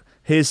climate,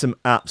 here's some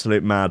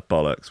absolute mad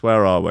bollocks.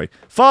 Where are we?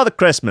 Father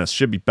Christmas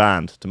should be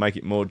banned to make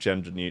it more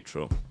gender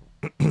neutral.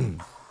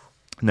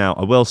 Now,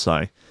 I will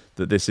say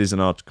that this is an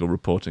article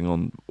reporting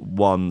on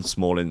one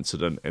small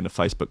incident in a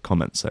Facebook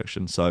comment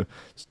section, so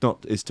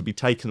it's to be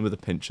taken with a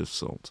pinch of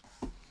salt.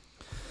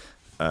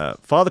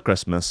 Father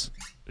Christmas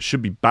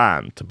should be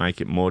banned to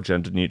make it more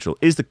gender neutral,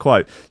 is the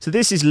quote. So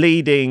this is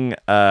leading...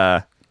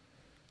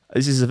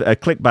 This is a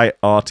clickbait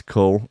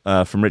article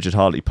from Richard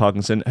Hartley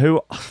Parkinson,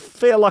 who I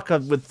feel like I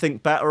would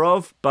think better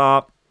of,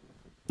 but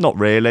not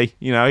really.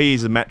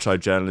 He's a Metro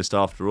journalist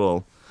after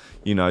all.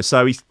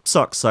 So he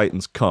sucks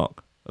Satan's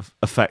cock,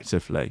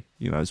 effectively.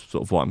 Is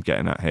sort of what I'm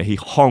getting at here. He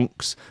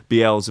honks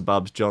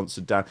Beelzebub's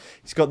Johnson down.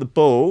 He's got the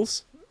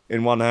balls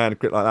in one hand, a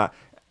grip like that.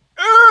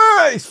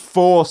 He's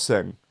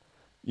forcing,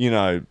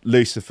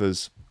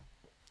 Lucifer's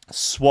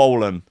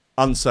swollen,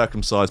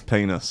 uncircumcised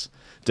penis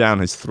down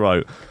his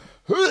throat.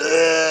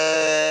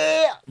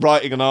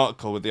 Writing an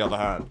article with the other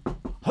hand.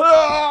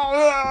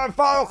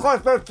 Final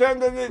Christmas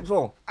gender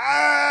neutral.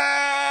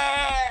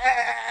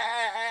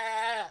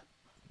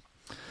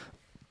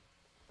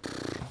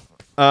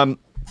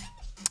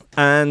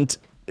 And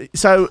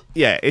so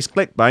it's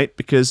clickbait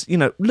because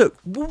look,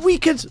 we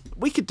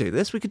could do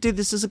this. We could do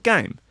this as a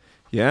game.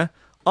 Yeah,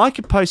 I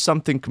could post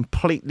something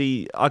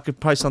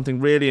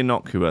really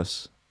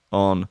innocuous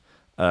on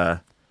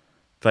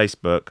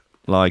Facebook,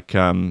 like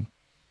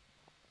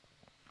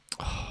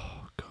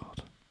oh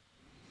God.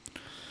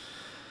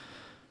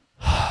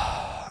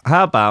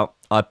 How about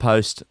I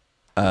post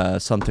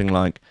something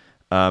like,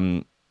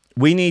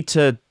 we need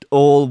to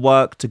all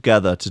work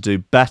together to do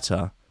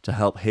better to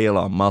help heal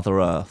our Mother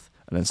Earth.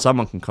 And then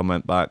someone can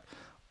comment back,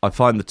 I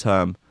find the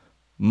term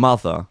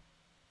mother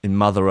in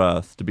Mother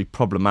Earth to be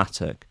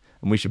problematic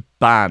and we should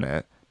ban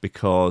it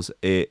because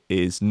it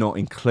is not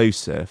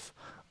inclusive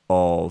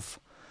of,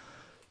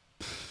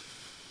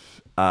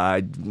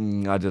 I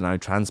don't know,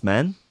 trans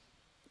men.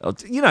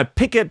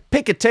 Pick a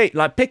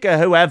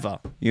whoever,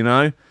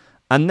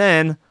 and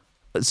then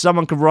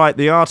someone could write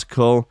the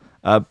article,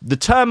 the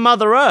term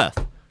Mother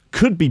Earth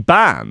could be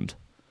banned,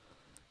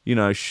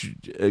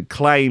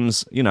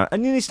 claims,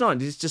 and it's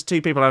not, it's just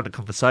two people having a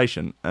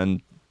conversation,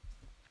 and,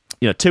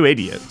 two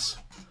idiots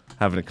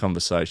having a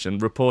conversation,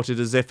 reported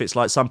as if it's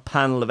like some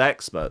panel of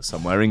experts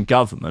somewhere in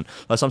government,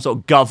 like some sort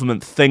of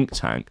government think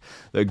tank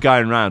that are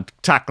going around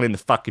tackling the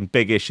fucking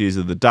big issues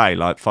of the day,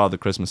 like Father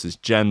Christmas's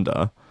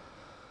gender.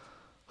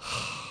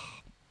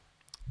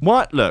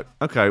 What? Look,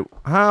 okay,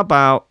 how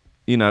about,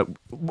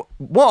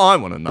 what I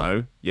want to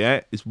know,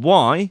 is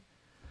why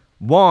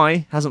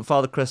hasn't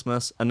Father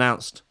Christmas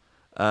announced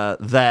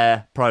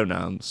their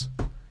pronouns?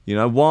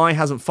 Why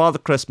hasn't Father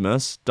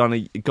Christmas got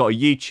a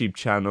YouTube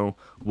channel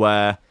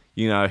where,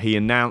 he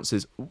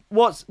announces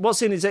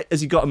what's in his, has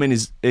he got them in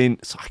his,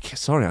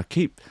 I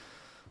keep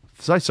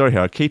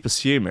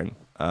assuming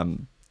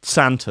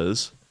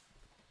Santa's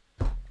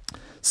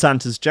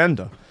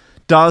gender.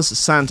 Does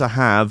Santa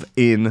have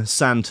in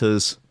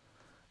Santa's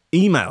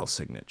email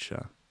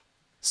signature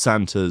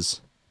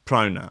Santa's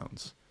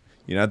pronouns?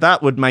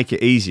 That would make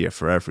it easier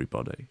for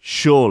everybody.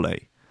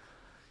 Surely,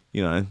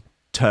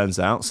 turns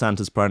out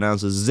Santa's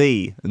pronouns are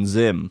Z and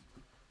Zim.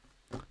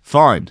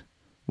 Fine.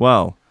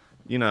 Well,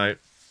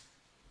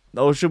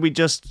 or should we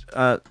just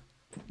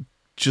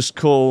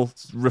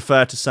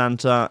refer to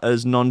Santa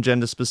as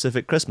non-gender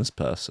specific Christmas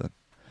person?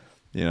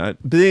 But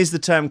there's the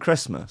term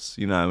Christmas,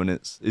 and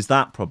is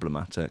that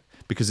problematic?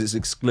 Because it's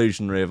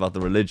exclusionary of other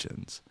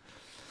religions.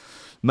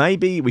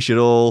 Maybe we should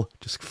all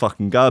just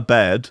fucking go to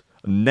bed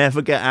and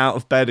never get out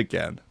of bed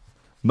again.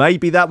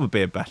 Maybe that would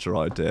be a better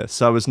idea,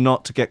 so as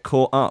not to get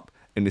caught up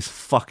in this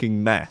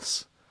fucking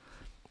mess.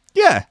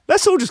 Yeah,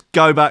 let's all just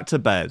go back to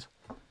bed.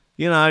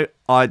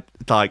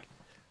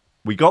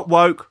 We got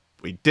woke,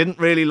 we didn't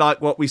really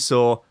like what we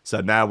saw,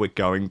 so now we're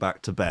going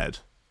back to bed.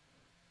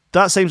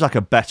 That seems like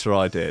a better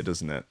idea,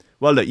 doesn't it?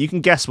 Well, look, you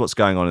can guess what's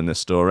going on in this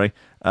story.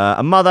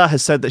 A mother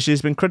has said that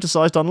she's been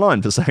criticised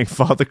online for saying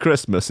Father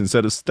Christmas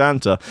instead of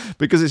Santa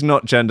because it's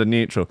not gender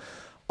neutral.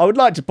 I would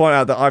like to point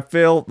out that I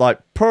feel like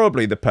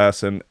probably the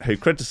person who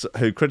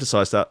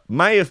criticised that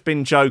may have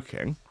been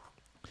joking,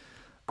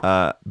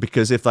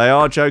 because if they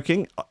are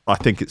joking, I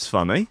think it's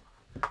funny.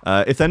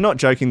 If they're not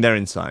joking, they're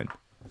insane.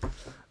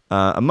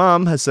 A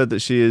mum has said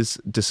that she was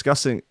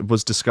discussing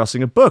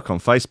a book on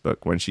Facebook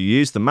when she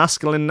used the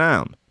masculine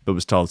noun, but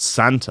was told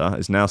Santa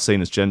is now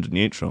seen as gender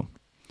neutral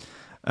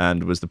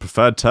and was the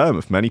preferred term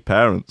of many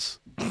parents.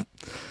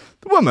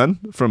 The woman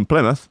from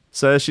Plymouth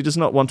says she does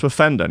not want to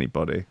offend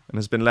anybody and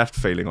has been left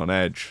feeling on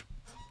edge.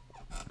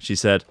 She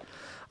said,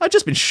 "I've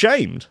just been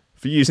shamed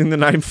for using the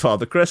name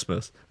Father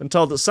Christmas and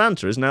told that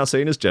Santa is now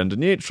seen as gender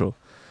neutral.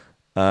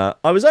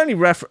 I was only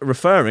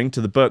referring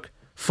to the book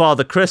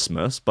Father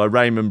Christmas by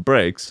Raymond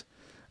Briggs,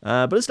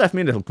 but it's left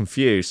me a little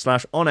confused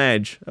 / on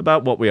edge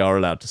about what we are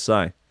allowed to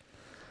say.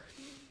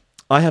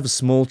 I have a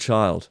small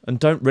child and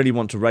don't really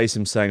want to raise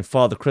him saying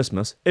Father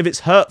Christmas if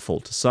it's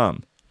hurtful to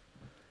some."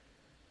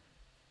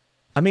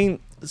 I mean,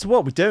 so what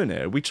are we doing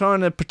here? Are we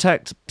trying to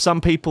protect some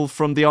people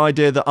from the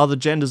idea that other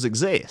genders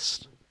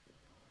exist?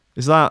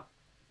 Is that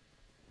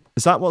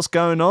what's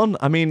going on?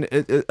 I mean,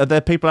 are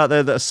there people out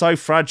there that are so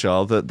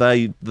fragile that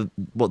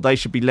they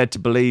should be led to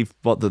believe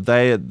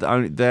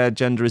their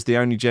gender is the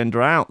only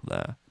gender out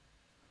there?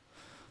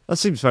 That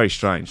seems very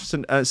strange.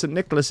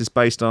 Santa Claus is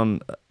based on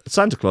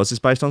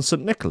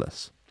St.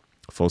 Nicholas,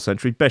 a 4th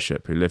century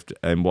bishop who lived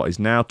in what is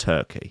now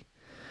Turkey.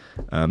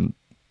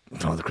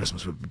 Father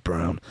Christmas would be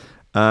brown.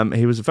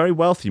 He was a very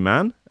wealthy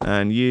man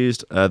and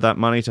used that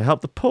money to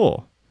help the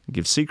poor and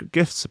give secret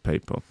gifts to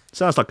people.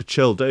 Sounds like a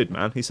chill dude,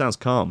 man. He sounds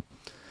calm.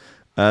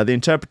 The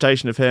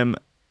interpretations of him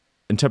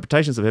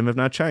have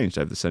now changed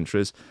over the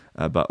centuries,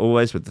 but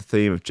always with the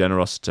theme of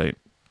generosity.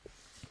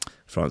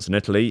 France and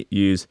Italy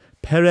use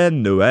Père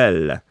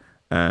Noël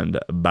and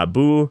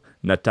Babou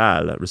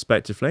Natal,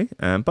 respectively,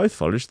 and both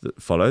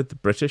followed the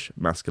British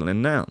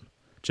masculine noun.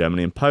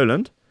 Germany and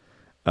Poland,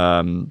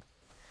 a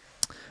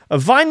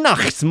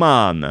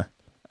Weihnachtsmann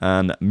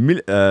and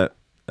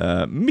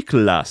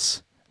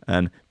Mikolas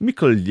and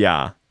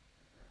Mikolya.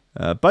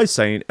 Both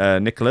say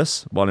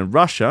Nicholas, while in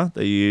Russia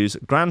they use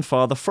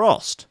Grandfather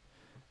Frost,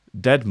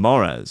 Ded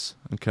Moroz.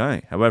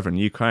 Okay. However, in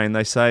Ukraine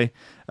they say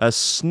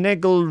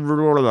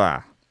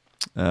Snegulrula,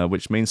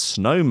 which means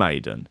snow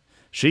maiden.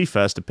 She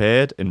first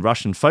appeared in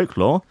Russian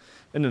folklore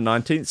in the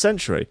 19th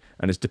century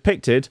and is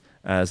depicted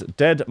as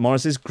Ded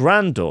Moroz's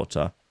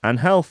granddaughter and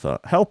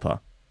helper.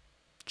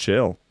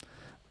 Chill.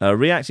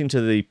 Reacting to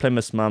the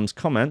Plymouth mum's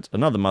comment,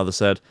 another mother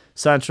said,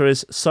 "Santa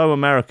is so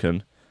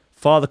American.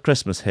 Father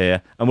Christmas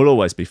here, and will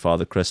always be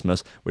Father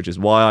Christmas, which is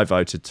why I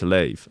voted to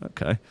leave."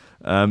 Okay.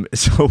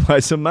 It's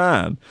always a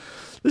man.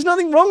 There's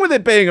nothing wrong with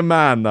it being a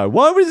man, though.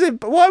 Why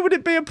would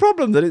it be a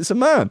problem that it's a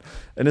man?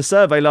 In a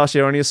survey last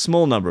year, only a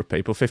small number of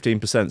people,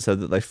 15%, said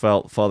that they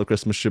felt Father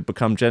Christmas should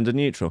become gender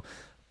neutral.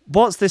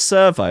 What's this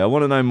survey? I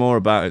want to know more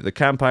about it. The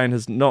campaign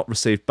has not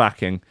received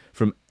backing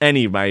from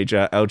any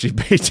major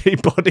LGBT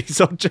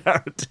bodies or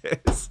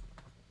charities.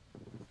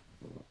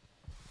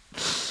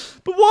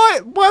 But why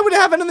would it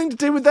have anything to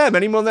do with them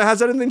any more than it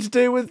has anything to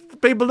do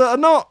with people that are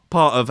not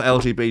part of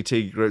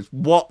LGBT groups?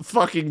 What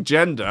fucking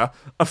gender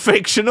a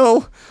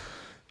fictional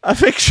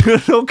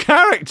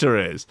character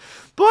is?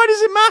 Why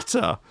does it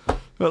matter?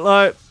 But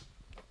like,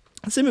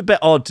 it seems a bit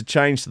odd to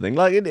change something.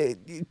 Like,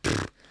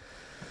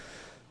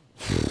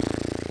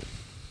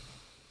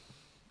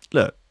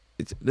 look,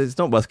 it's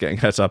not worth getting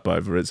het up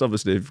over. It's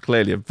obviously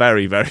clearly a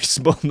very, very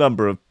small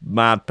number of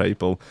mad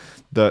people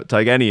that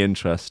take any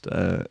interest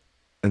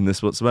in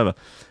this whatsoever.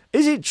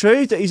 Is it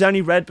true that he's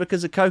only red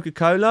because of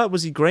Coca-Cola?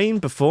 Was he green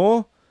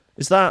before?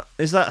 Is that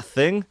a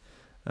thing?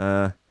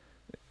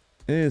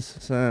 Is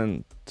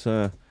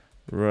Santa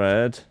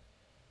red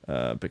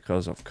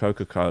because of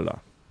Coca-Cola?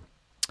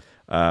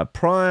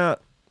 Prior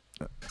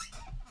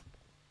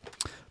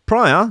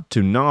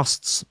to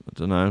Nast's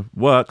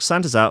work,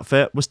 Santa's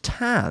outfit was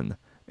tan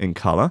in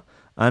colour,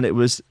 and it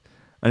was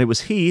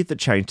he that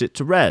changed it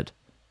to red.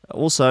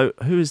 Also,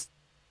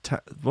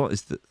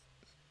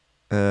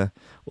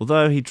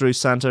 although he drew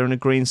Santa in a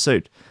green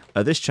suit.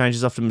 This change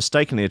is often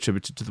mistakenly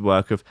attributed to the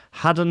work of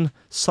Haddon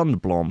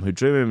Sundblom, who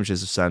drew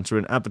images of Santa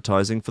in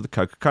advertising for the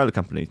Coca-Cola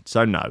company.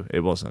 So no, it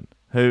wasn't.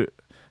 Who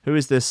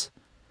is this?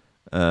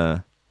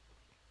 Oh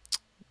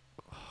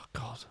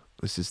God,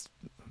 this is...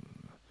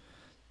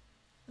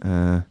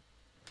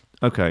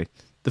 Okay.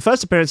 The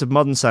first appearance of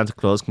modern Santa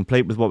Claus,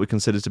 complete with what we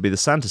consider to be the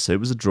Santa suit,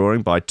 was a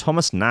drawing by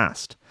Thomas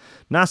Nast.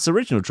 Nast's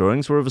original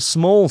drawings were of a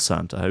small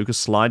Santa who could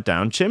slide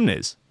down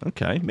chimneys.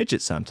 Okay,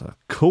 midget Santa.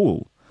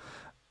 Cool.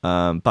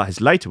 But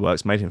his later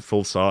works made him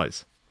full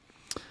size.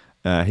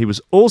 He was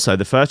also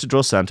the first to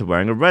draw Santa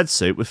wearing a red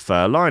suit with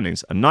fur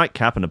linings, a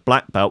nightcap and a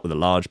black belt with a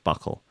large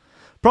buckle.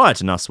 Prior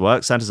to Nast's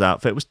work, Santa's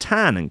outfit was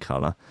tan in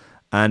colour,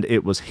 and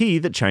it was he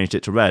that changed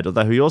it to red,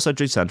 although he also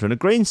drew Santa in a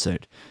green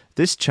suit.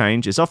 This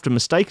change is often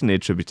mistakenly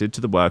attributed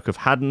to the work of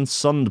Haddon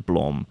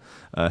Sundblom,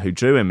 who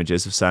drew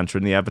images of Santa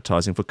in the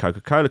advertising for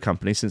Coca-Cola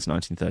Company since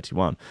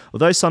 1931.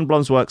 Although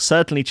Sundblom's work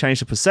certainly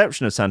changed the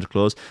perception of Santa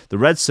Claus, the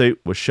red suit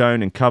was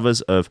shown in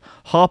covers of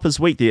Harper's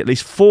Weekly at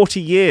least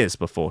 40 years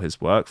before his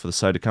work for the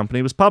soda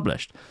company was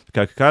published. The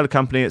Coca-Cola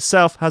Company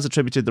itself has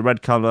attributed the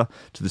red colour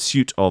to the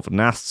suit of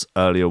Nast's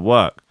earlier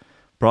work.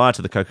 Prior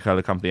to the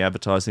Coca-Cola Company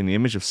advertising, the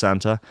image of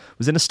Santa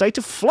was in a state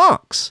of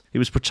flux. He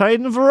was portrayed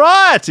in a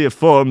variety of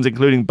forms,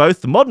 including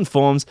both the modern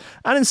forms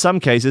and, in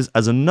some cases,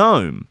 as a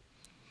gnome.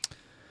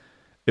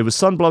 It was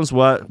Sundblom's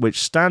work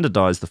which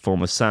standardised the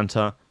form of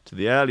Santa to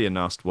the earlier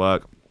Nast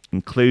work,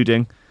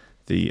 including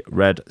the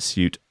red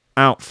suit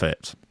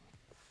outfit.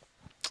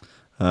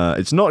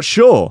 It's not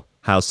sure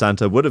how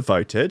Santa would have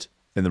voted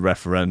in the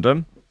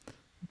referendum,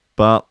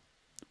 but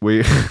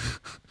we...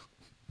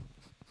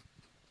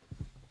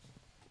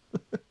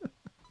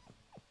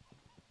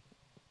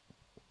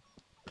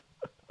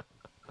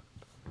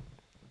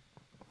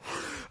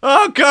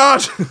 Oh,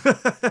 God!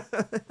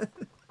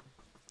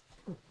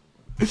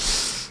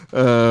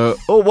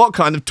 What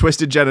kind of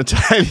twisted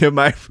genitalia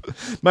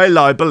may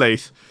lie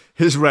beneath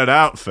his red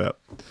outfit?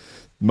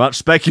 Much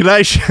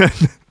speculation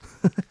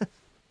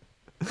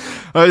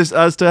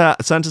as to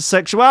Santa's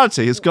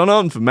sexuality has gone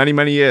on for many,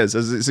 many years,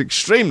 as it's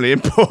extremely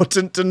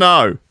important to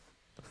know.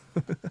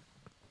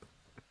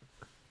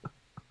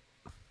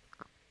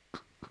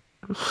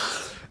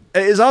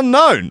 It is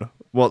unknown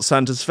what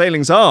Santa's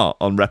feelings are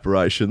on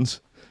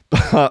reparations.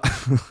 But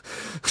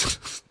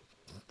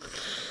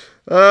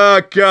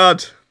oh,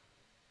 God.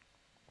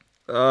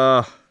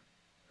 What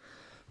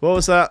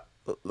was that?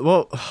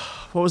 What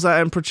was that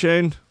Emperor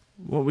tune?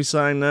 What are we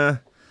saying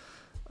there?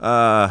 What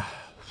are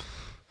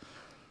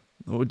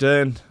we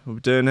doing? What are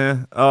we doing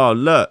here? Oh,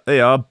 look, here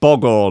you are,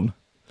 Bogorn.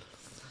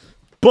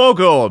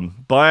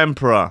 Bogorn by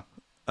Emperor.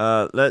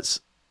 Let's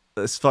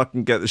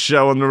fucking get the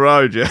show on the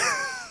road, yeah.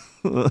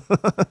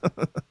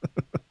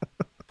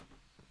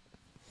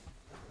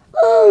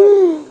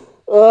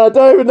 I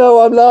don't even know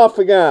what I'm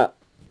laughing at.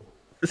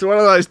 It's one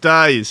of those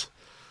days.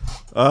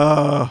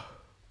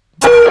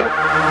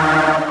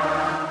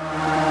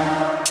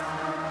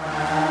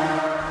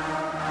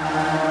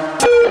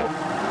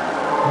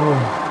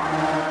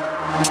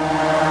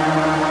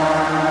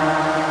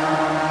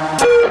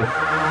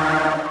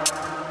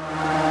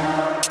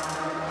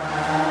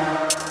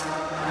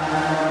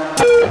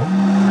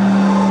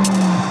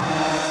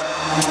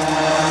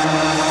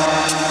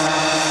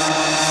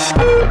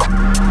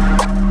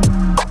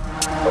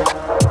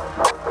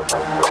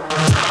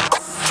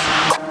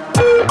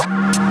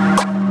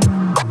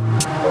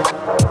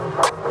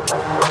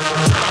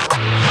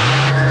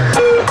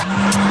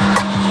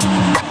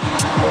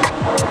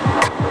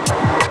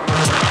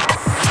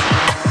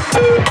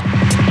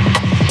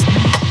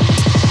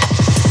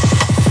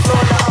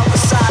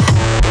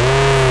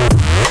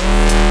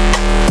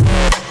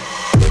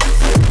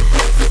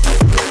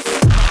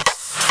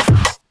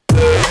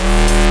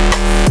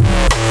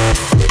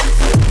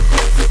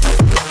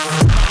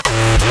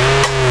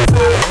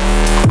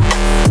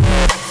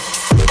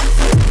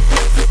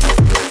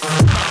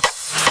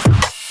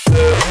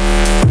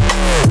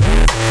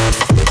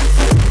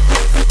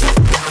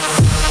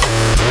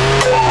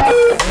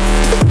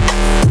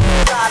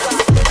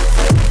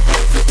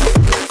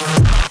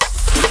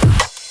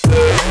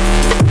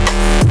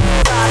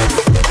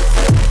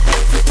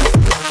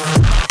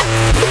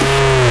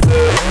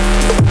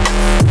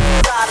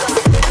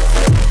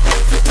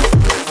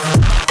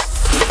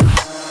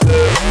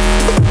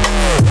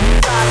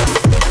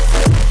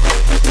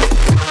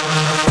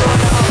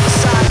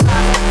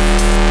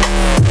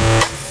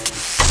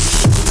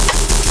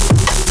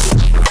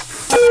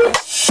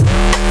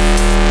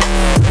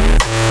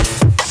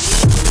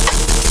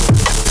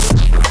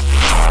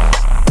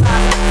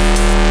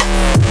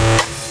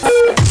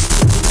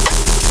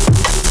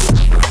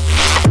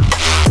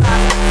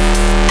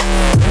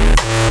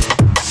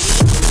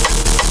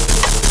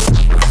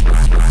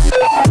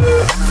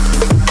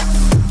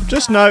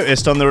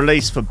 Noticed on the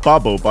release for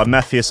Bubble by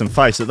Mephius and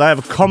Face that they have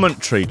a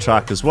commentary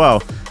track as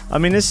well. I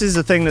mean, this is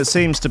a thing that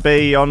seems to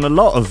be on a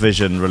lot of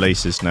Vision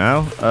releases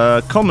now.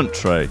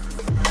 Commentary.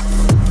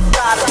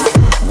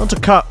 Not to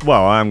cut...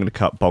 Well, I am going to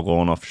cut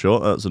Bogorn off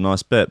short. That was a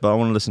nice bit, but I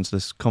want to listen to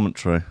this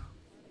commentary.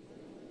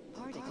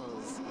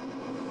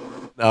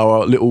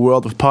 Our little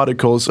world of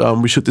particles,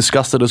 we should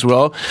discuss that as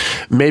well.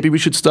 Maybe we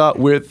should start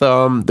with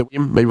maybe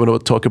we want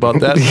to talk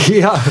about that.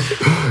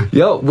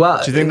 Well,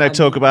 do you think they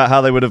talk about how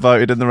they would have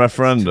voted in the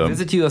referendum?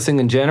 Visit you, I think,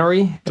 in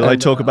January. Do they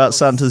talk about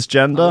Santa's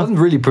gender? I wasn't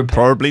really prepared.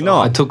 Probably so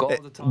not. I took all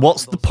the time.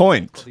 What's the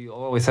point? You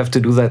always have to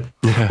do that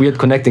weird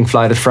connecting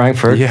flight at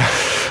Frankfurt. Yeah.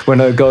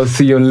 When I go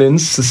see you in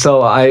Linz.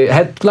 So I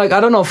had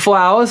 4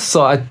 hours.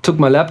 So I took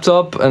my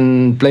laptop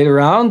and played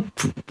around.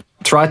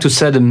 Try to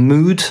set a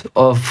mood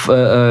of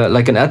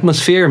an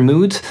atmosphere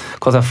mood,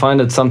 because I find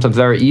it sometimes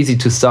very easy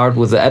to start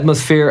with the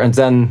atmosphere and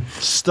then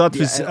start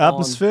with the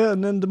atmosphere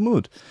and then the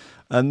mood.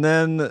 And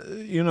then,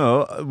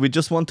 we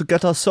just want to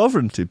get our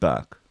sovereignty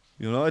back.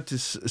 It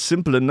is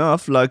simple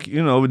enough, like,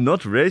 we're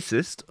not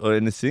racist or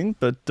anything,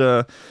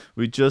 but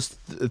we just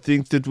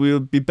think that we'll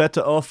be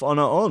better off on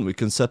our own. We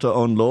can set our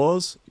own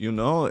laws,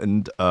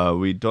 and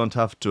we don't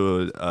have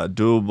to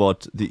do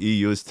what the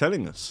EU is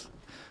telling us.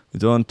 We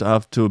don't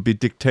have to be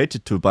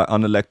dictated to by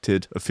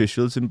unelected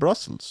officials in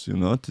Brussels.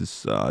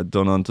 I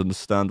don't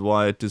understand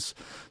why it is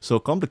so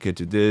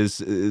complicated.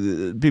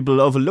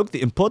 People overlook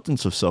the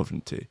importance of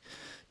sovereignty,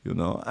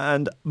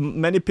 and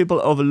many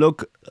people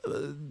overlook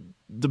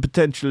the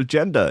potential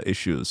gender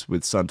issues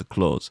with Santa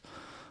Claus,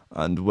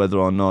 and whether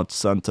or not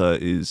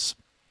Santa is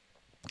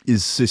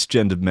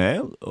cisgendered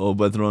male, or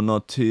whether or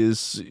not he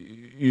is,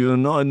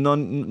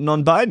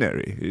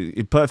 non-binary.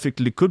 It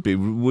perfectly could be.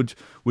 Would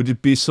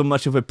it be so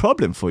much of a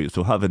problem for you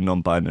to have a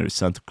non-binary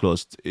Santa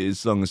Claus,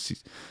 as long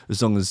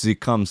as he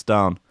comes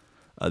down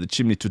the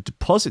chimney to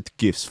deposit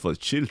gifts for the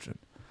children?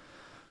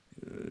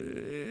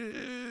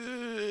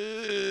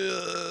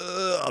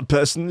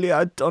 Personally,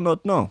 I do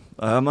not know.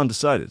 I'm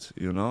undecided.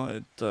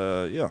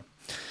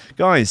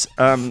 Guys,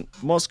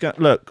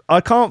 look,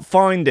 I can't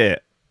find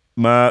it,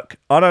 Merc.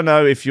 I don't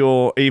know if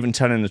you're even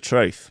telling the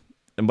truth,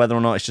 and whether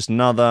or not it's just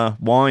another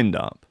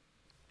wind-up.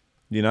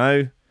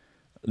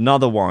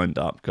 Another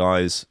wind-up,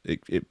 guys.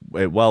 It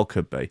well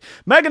could be.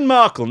 Meghan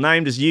Markle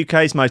named as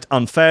UK's most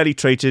unfairly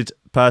treated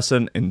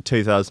person in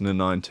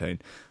 2019.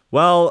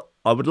 Well,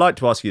 I would like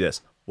to ask you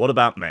this. What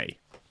about me?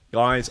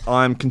 Guys,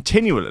 I'm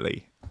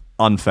continually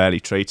unfairly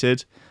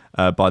treated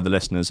by the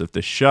listeners of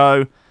this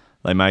show.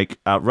 They make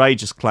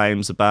outrageous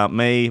claims about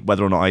me,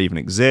 whether or not I even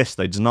exist.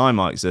 They deny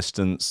my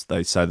existence.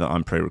 They say that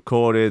I'm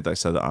pre-recorded. They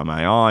say that I'm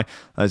AI.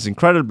 There's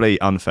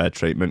incredibly unfair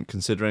treatment,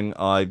 considering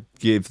I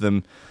give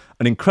them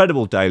an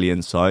incredible daily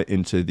insight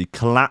into the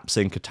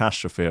collapsing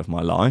catastrophe of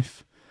my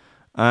life.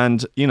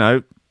 And,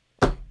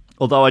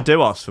 although I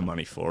do ask for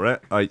money for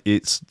it,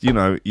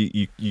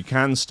 you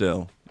can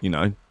still,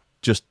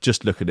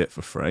 just look at it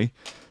for free.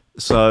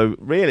 So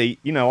really,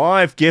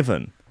 I've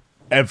given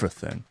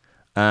everything,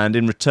 and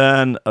in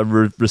return, I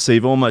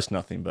receive almost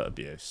nothing but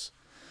abuse.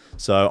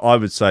 So I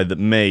would say that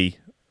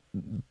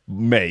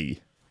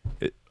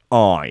I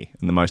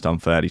am the most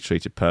unfairly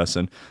treated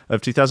person of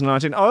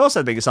 2019. I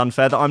also think it's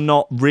unfair that I'm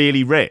not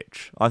really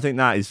rich. I think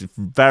that is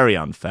very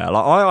unfair.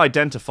 Like, I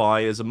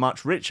identify as a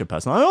much richer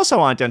person. I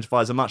also identify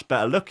as a much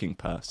better looking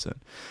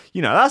person.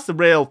 That's the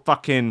real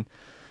fucking,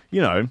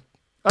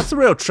 that's the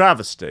real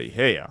travesty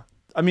here.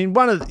 I mean,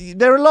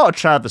 there are a lot of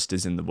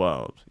travesties in the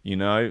world,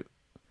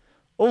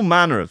 all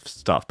manner of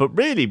stuff. But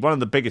really, one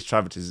of the biggest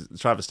travesties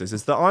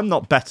is that I'm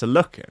not better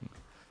looking.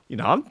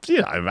 I'm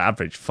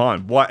average,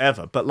 fine,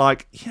 whatever. But I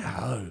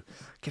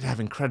could have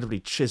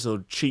incredibly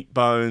chiseled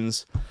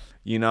cheekbones.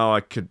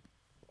 I could,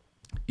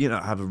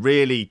 have a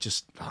really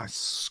just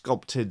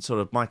sculpted sort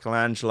of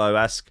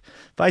Michelangelo-esque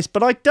face.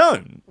 But I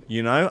don't,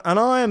 and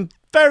I am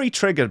very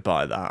triggered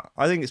by that.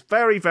 I think it's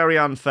very, very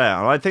unfair.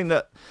 And I think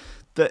that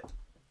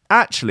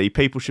actually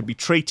people should be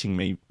treating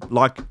me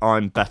like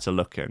I'm better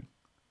looking.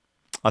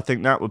 I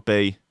think that would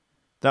be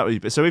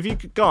so. If you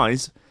could,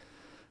 guys,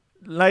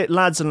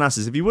 lads and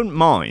lasses, if you wouldn't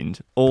mind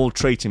all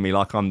treating me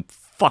like I'm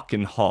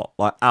fucking hot,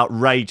 like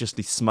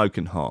outrageously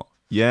smoking hot,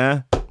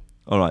 yeah?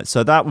 All right,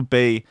 so that would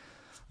be,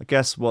 I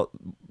guess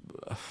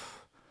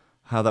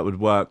how that would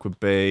work would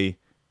be,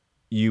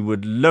 you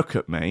would look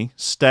at me,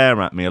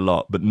 stare at me a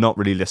lot, but not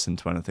really listen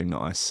to anything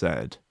that I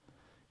said,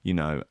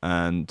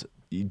 and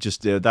you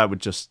just that would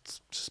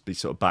just be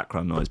sort of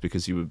background noise,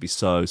 because you would be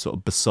so sort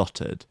of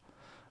besotted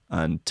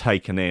and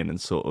taken in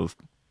and sort of,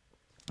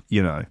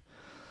 in a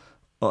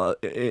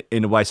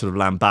way sort of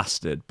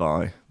lambasted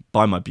by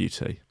my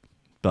beauty.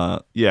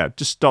 But yeah,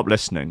 just stop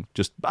listening.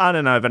 Just, I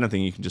don't know, if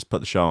anything, you can just put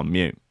the show on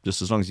mute.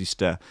 Just as long as you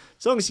stare,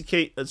 as long as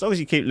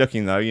you keep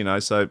looking though,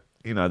 so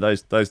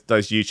those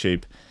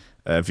YouTube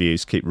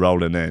views keep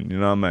rolling in. You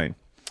know what I mean?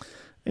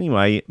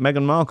 Anyway,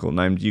 Meghan Markle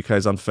named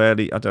UK's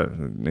unfairly. I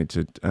don't need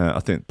to. I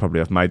think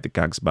probably I've made the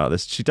gags about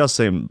this. She does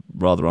seem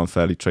rather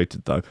unfairly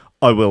treated, though.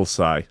 I will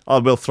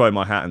throw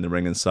my hat in the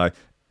ring and say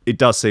it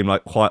does seem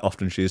like quite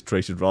often she is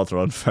treated rather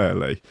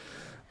unfairly.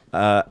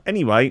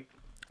 Anyway,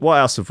 what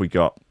else have we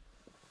got?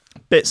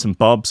 Bits and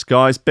bobs,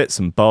 guys. Bits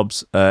and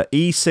bobs.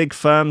 E-cig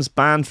firms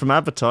banned from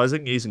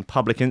advertising using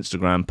public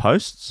Instagram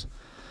posts.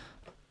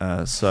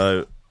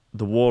 So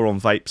the war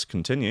on vapes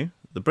continue.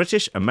 The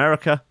British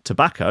America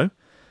Tobacco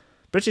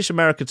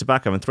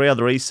and 3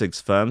 other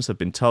e-cigs firms have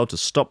been told to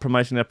stop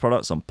promoting their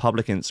products on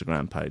public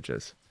Instagram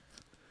pages.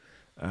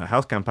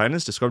 Health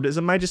campaigners described it as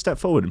a major step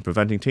forward in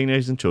preventing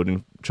teenagers and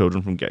children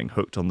from getting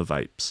hooked on the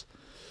vapes.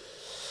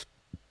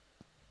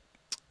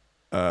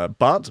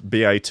 But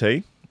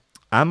BAT,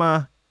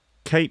 AMA,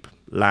 Cape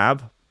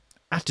Lab,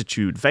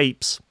 Attitude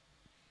Vapes,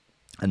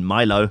 and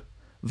Milo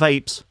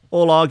Vapes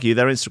all argue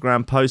their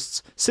Instagram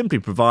posts simply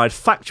provide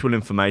factual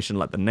information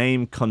like the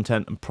name,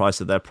 content, and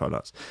price of their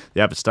products.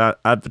 The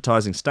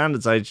Advertising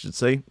Standards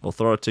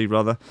Authority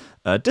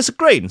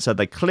disagreed and said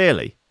they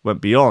clearly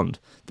went beyond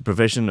the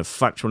provision of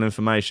factual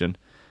information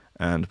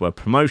and were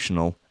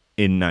promotional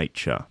in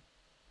nature.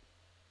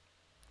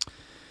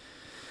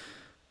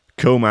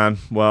 Cool, man.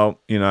 Well,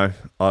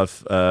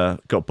 I've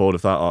got bored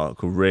of that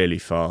article really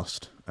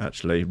fast,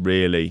 actually.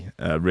 Really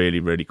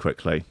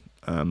quickly.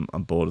 I'm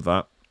bored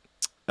of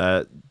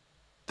that.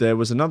 There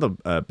was another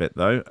bit,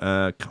 though.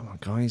 Come on,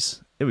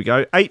 guys. Here we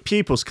go. 8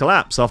 pupils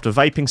collapse after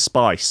vaping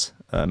spice.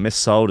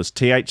 Missold as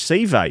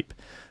THC vape.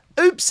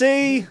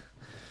 Oopsie!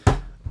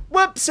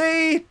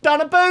 Whoopsie!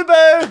 Done a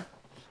boo-boo!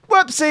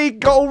 Whoopsie!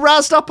 Got all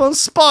roused up on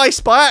spice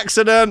by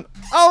accident.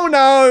 Oh,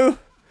 no!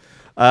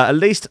 At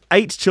least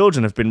 8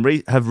 children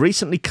have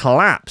recently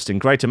collapsed in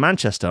Greater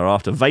Manchester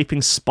after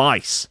vaping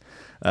spice,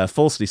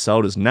 falsely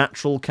sold as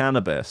natural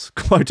cannabis,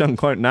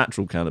 quote-unquote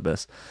natural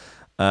cannabis.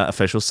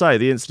 Officials say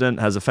the incident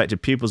has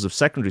affected pupils of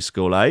secondary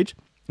school age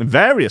in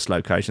various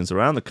locations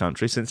around the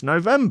country since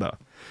November.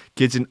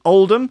 Kids in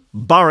Oldham,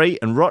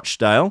 Bury and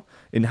Rochdale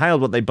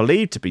inhaled what they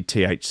believed to be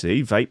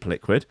THC, vape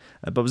liquid,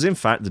 but was in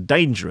fact the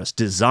dangerous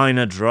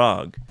designer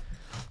drug.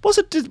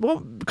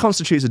 What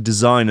constitutes a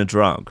designer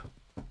drug?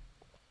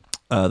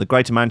 The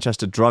Greater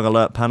Manchester Drug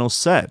Alert Panel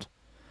said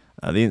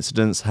the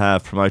incidents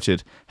have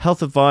promoted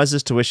health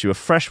advisors to issue a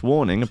fresh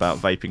warning about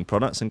vaping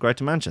products in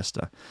Greater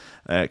Manchester.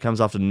 It comes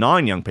after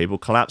 9 young people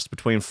collapsed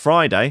between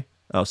February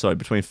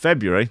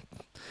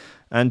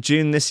and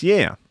June this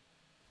year.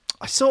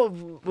 I sort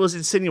of was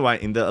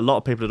insinuating that a lot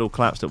of people had all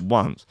collapsed at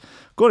once.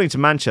 According to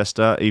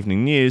Manchester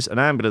Evening News, an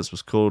ambulance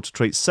was called to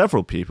treat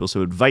several pupils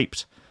who had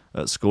vaped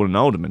at school in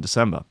Oldham in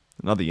December.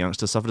 Another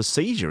youngster suffered a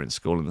seizure in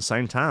school in the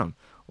same town,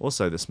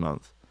 also this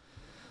month.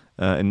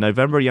 In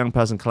November, a young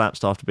person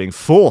collapsed after being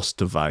forced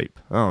to vape.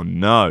 Oh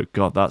no,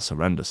 God, that's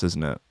horrendous,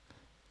 isn't it?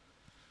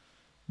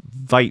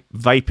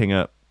 Vaping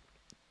at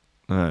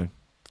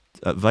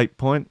Vape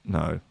Point?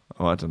 No,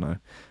 I don't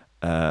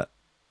know.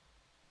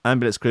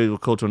 Ambulance crew were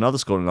called to another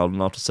school in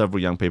Oldham after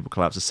several young people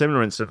collapsed. A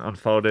similar incident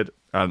unfolded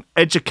at an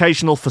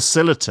educational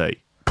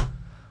facility.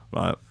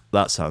 Right,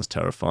 that sounds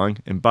terrifying.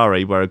 In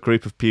Bury, where a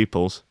group of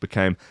pupils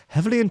became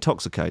heavily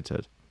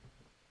intoxicated.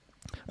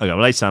 Okay,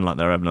 well, they sound like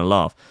they're having a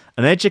laugh.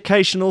 An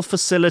educational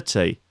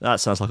facility.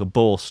 That sounds like a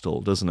bar stool,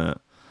 doesn't it?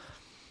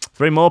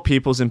 3 more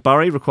pupils in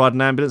Bury required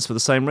an ambulance for the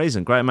same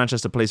reason. Greater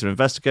Manchester Police are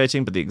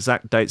investigating, but the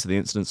exact dates of the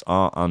incidents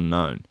are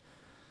unknown.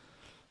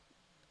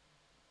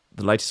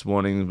 The latest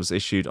warning was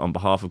issued on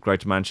behalf of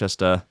Greater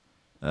Manchester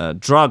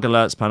Drug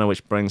Alerts Panel,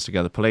 which brings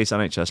together police,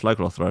 NHS,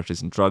 local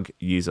authorities, and drug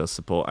user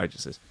support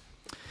agencies.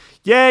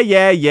 Yeah.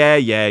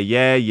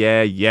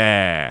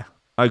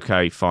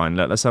 Okay, fine.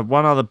 Let's have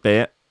one other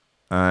bit.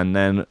 And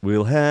then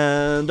we'll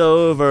hand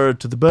over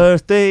to the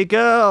birthday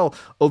girl.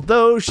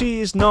 Although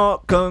she's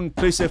not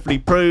conclusively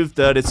proved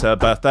that it's her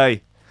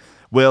birthday,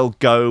 we'll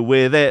go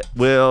with it.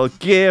 We'll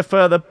give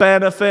her the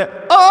benefit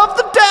of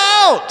the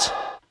doubt.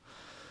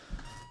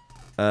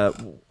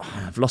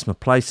 I've lost my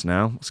place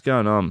now. What's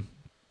going on?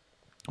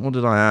 What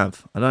did I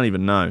have? I don't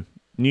even know.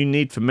 New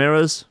need for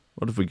mirrors?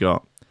 What have we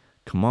got?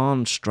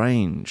 Command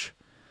Strange.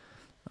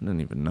 I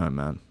don't even know,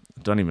 man.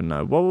 I don't even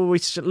know. What were we...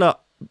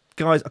 Look.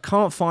 Guys, I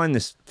can't find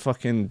this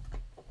fucking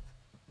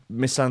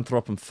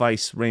Misanthrope and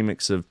Face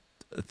remix of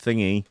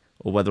Thingy,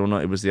 or whether or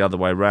not it was the other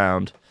way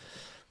round.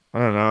 I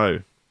don't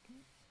know.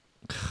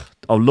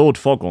 Oh, Lord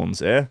Foghorn's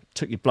here.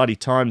 Took your bloody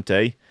time,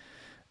 D.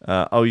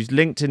 He's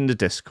linked in the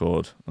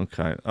Discord.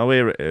 Okay. Oh,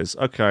 here it is.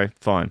 Okay,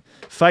 fine.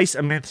 Face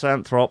and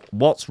Misanthrope,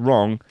 What's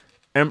Wrong?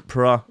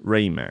 Emperor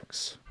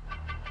remix.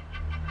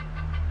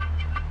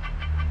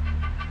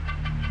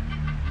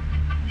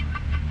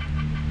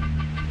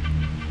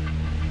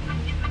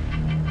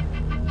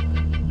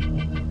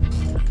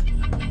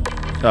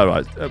 Oh,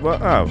 right.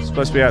 It's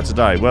supposed to be out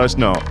today. Well, it's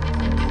not.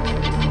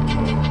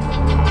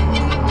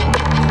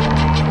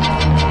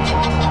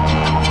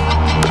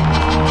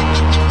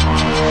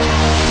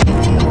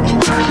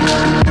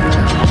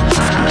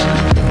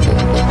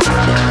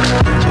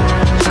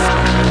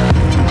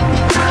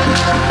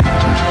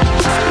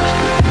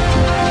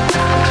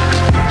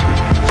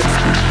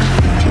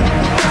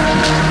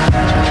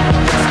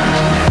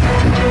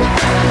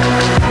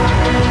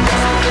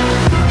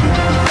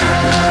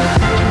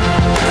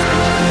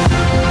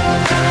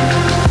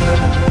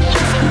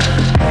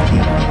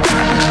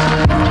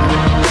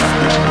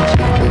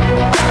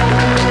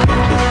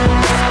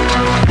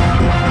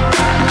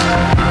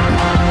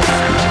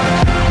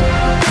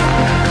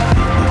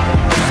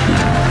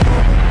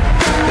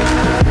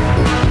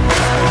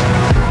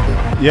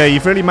 Yeah,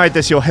 you've really made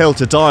this your hill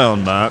to die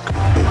on, Merc.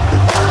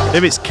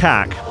 If it's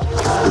cack,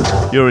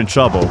 you're in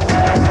trouble.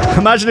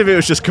 Imagine if it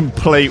was just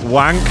complete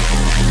wank.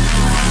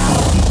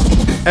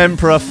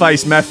 Emperor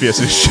Face Mephius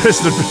is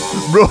just a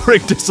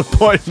roaring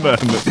disappointment.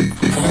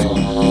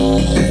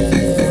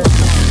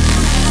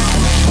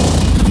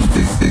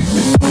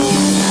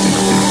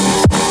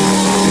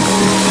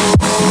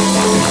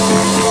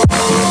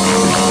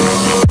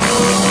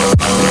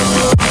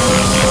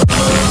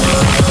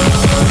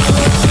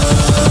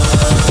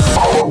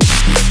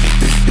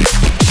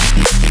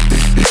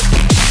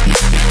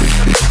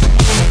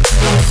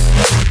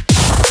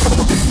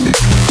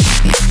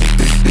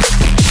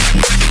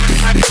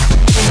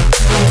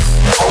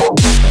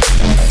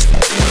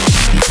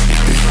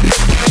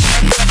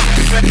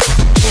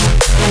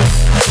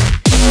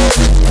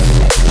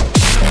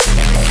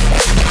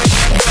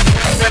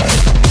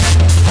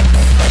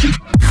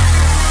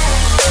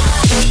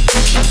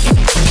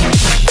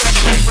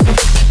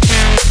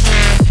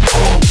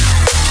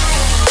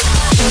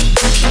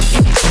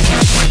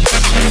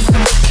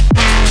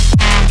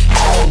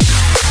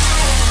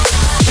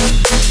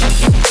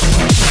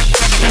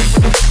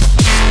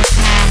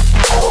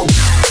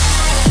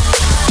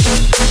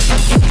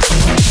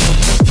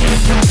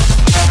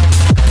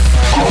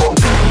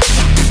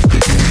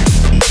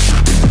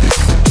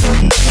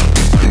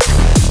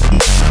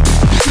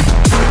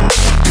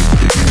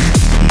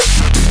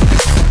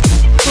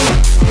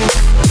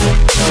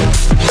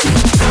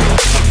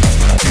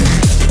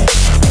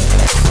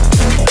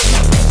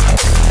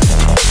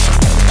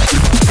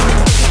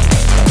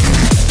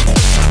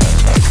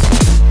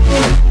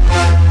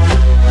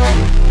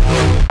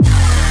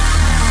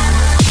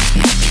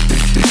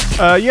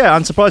 Yeah,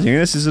 unsurprisingly,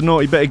 this is a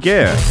naughty bit of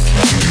gear.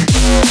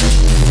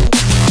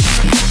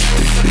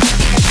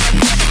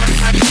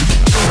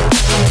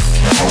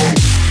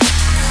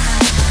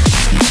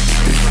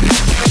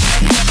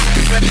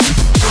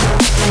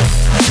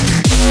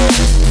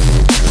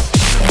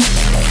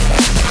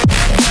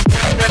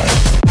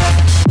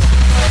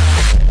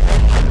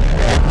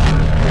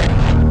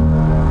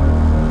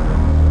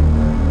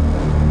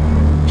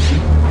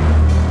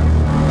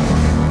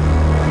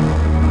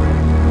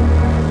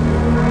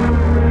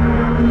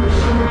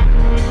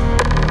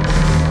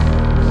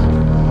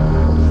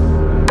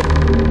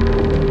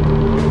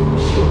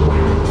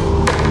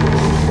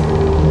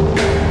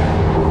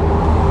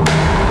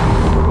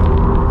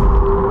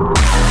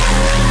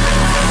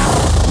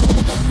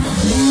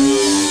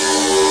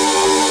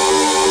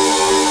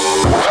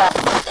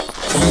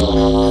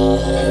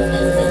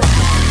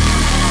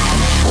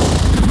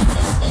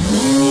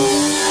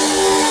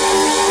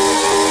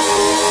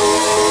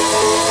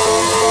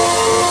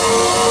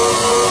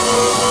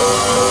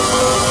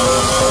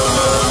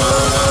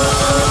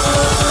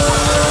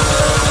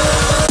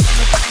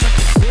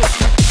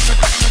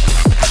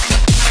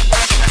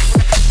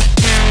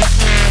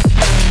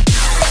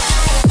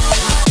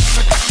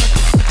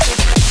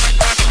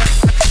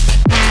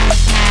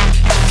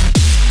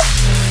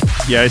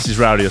 Yeah, this is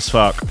rowdy as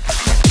fuck.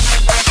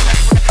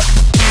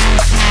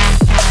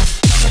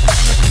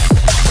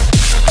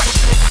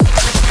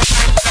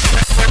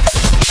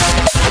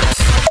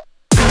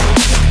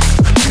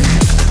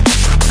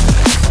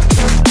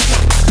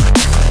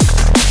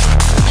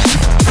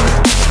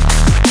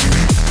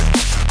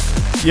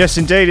 Yes,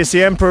 indeed, it's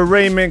the Emperor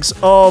remix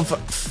of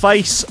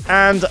Face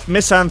and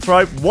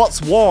Misanthrope,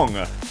 What's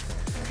Wrong?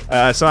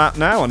 It's out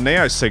now on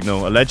Neo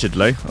Signal,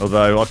 allegedly,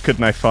 although I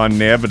couldn't find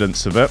any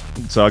evidence of it,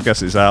 so I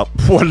guess it's out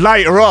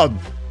later on.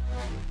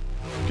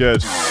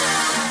 Good.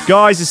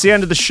 Guys, it's the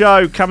end of the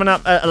show, coming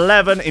up at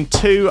 11 in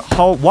 1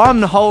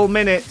 whole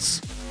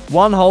minute.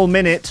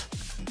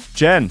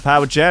 Jen,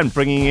 Power Jen,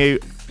 bringing you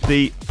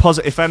the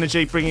positive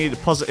energy, bringing you the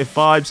positive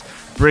vibes,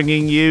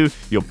 bringing you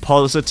your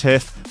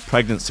positive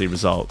pregnancy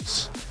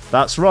results.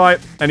 That's right,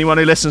 anyone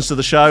who listens to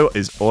the show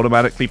is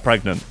automatically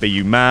pregnant, be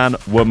you man,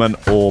 woman,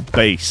 or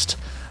beast.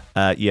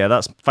 Yeah,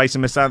 that's Face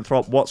and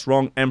Misanthrop, What's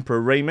Wrong, Emperor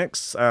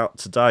Remix, out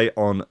today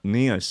on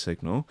Neo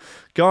Signal.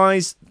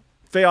 Guys,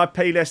 VIP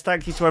list,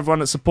 thank you to everyone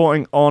that's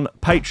supporting on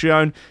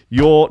Patreon.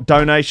 Your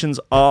donations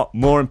are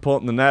more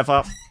important than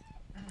ever.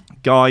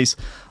 Guys,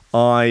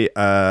 I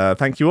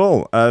thank you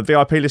all.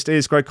 VIP list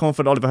is Greg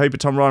Conford, Oliver Hooper,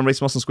 Tom Ryan,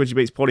 Reese Moss and Squidgy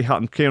Beats, Paulie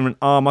Hutton, Kieran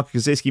R, Michael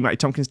Kaczynski, Matty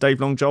Tompkins,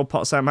 Dave Long, Joel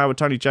Potter, Sam Howard,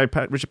 Tony J,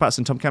 Richard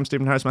Patterson, Tom Cam,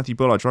 Stephen Harris, Matthew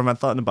Bullard, John Van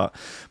Thunderbutt,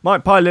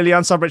 Mike Pye,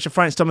 Lillian, Sub, Richard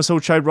Franks, Thomas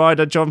Hall, Chode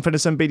Ryder, John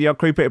Finnison, BDR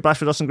Crew, Peter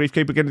Blashford, Austin Grief,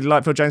 Cooper, Gilly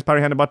Lightfield, James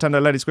Parry, Hannah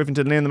Bartender, Ladies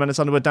Griffington, Liam, the Menace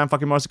Underwood, Dan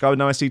fucking Morris, Guy with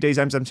no STDs,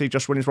 MSMC,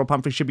 Josh Williams, Rob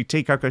Humphrey, Shibby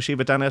T, Coco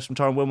Shiva, Dan Evans from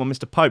Tyron Wilmore,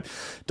 Mr. Pope,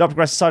 Double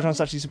Progressive, Sidron,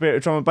 Sachi Superior,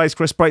 Drum and Bass,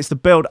 Chris Brates, The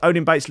Build,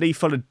 Odin Bates, Lee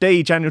Fuller,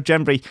 D, Daniel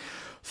Gembry,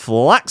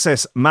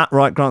 Flaxis, Matt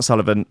Wright, Grant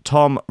Sullivan,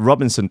 Tom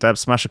Robinson, Deb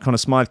Smasher, Connor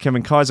Smythe,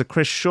 Kevin Kaiser,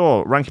 Chris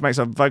Shaw, Ranky makes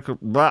a vocal,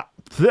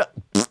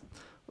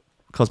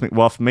 Cosmic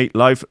Waff, Meat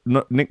Loaf,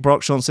 Nick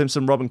Brock, Sean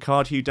Simpson, Robin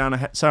Card, Hugh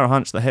Downer, Sarah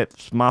Hunch, The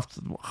Hips, Muff.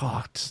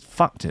 Oh, just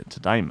fucked it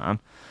today, man.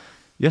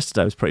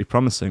 Yesterday was pretty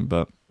promising,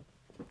 but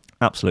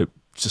absolute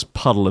just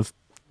puddle of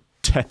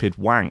tepid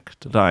wank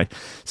today.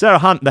 Sarah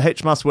Hunt, The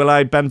Hitchmus, Will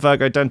A, Ben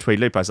Virgo, Dentweed,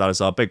 Lupe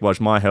Salazar, Big Wodge,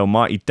 My Hill,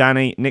 Mighty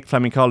Danny, Nick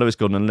Fleming, Carl Lewis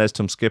Gordon, and Les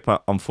Tom Skipper.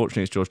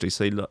 Unfortunately, it's George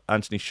DC,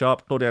 Anthony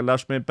Sharp, Claudia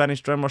Lushmere,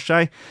 Benish, Dren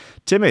Roche,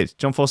 Timid,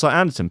 John Forsyth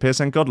Anderson,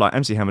 Pearson Godlight,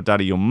 MC Hammer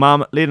Daddy, Your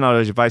Mum,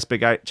 Leonardo Gervais,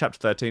 Big 8, Chapter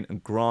 13,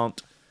 and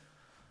Grant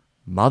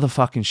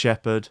Motherfucking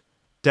Shepherd,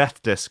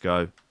 Death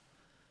Disco,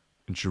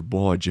 and your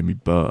boy Jimmy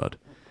Bird.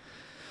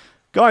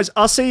 Guys,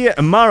 I'll see you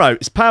tomorrow.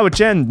 It's Power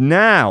Gen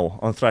now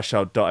on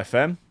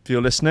Threshold.fm. If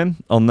you're listening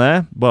on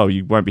there, well,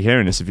 you won't be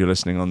hearing this if you're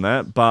listening on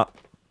there, but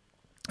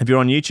if you're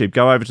on YouTube,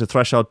 go over to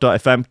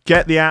Threshold.fm,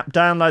 get the app,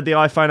 download the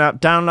iPhone app,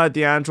 download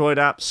the Android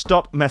app,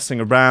 stop messing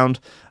around.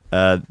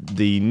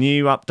 The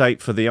new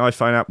update for the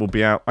iPhone app will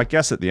be out, I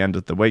guess, at the end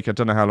of the week. I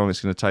don't know how long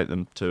it's going to take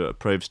them to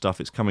approve stuff.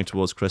 It's coming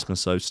towards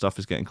Christmas, so stuff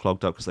is getting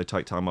clogged up because they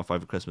take time off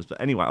over Christmas. But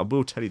anyway, I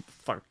will tell you the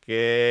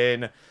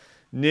fucking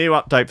new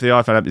update for the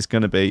iPhone app is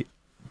going to be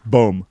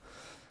boom.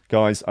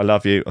 Guys, I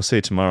love you. I'll see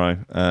you tomorrow.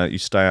 You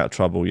stay out of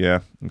trouble,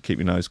 yeah, and keep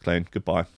your nose clean. Goodbye.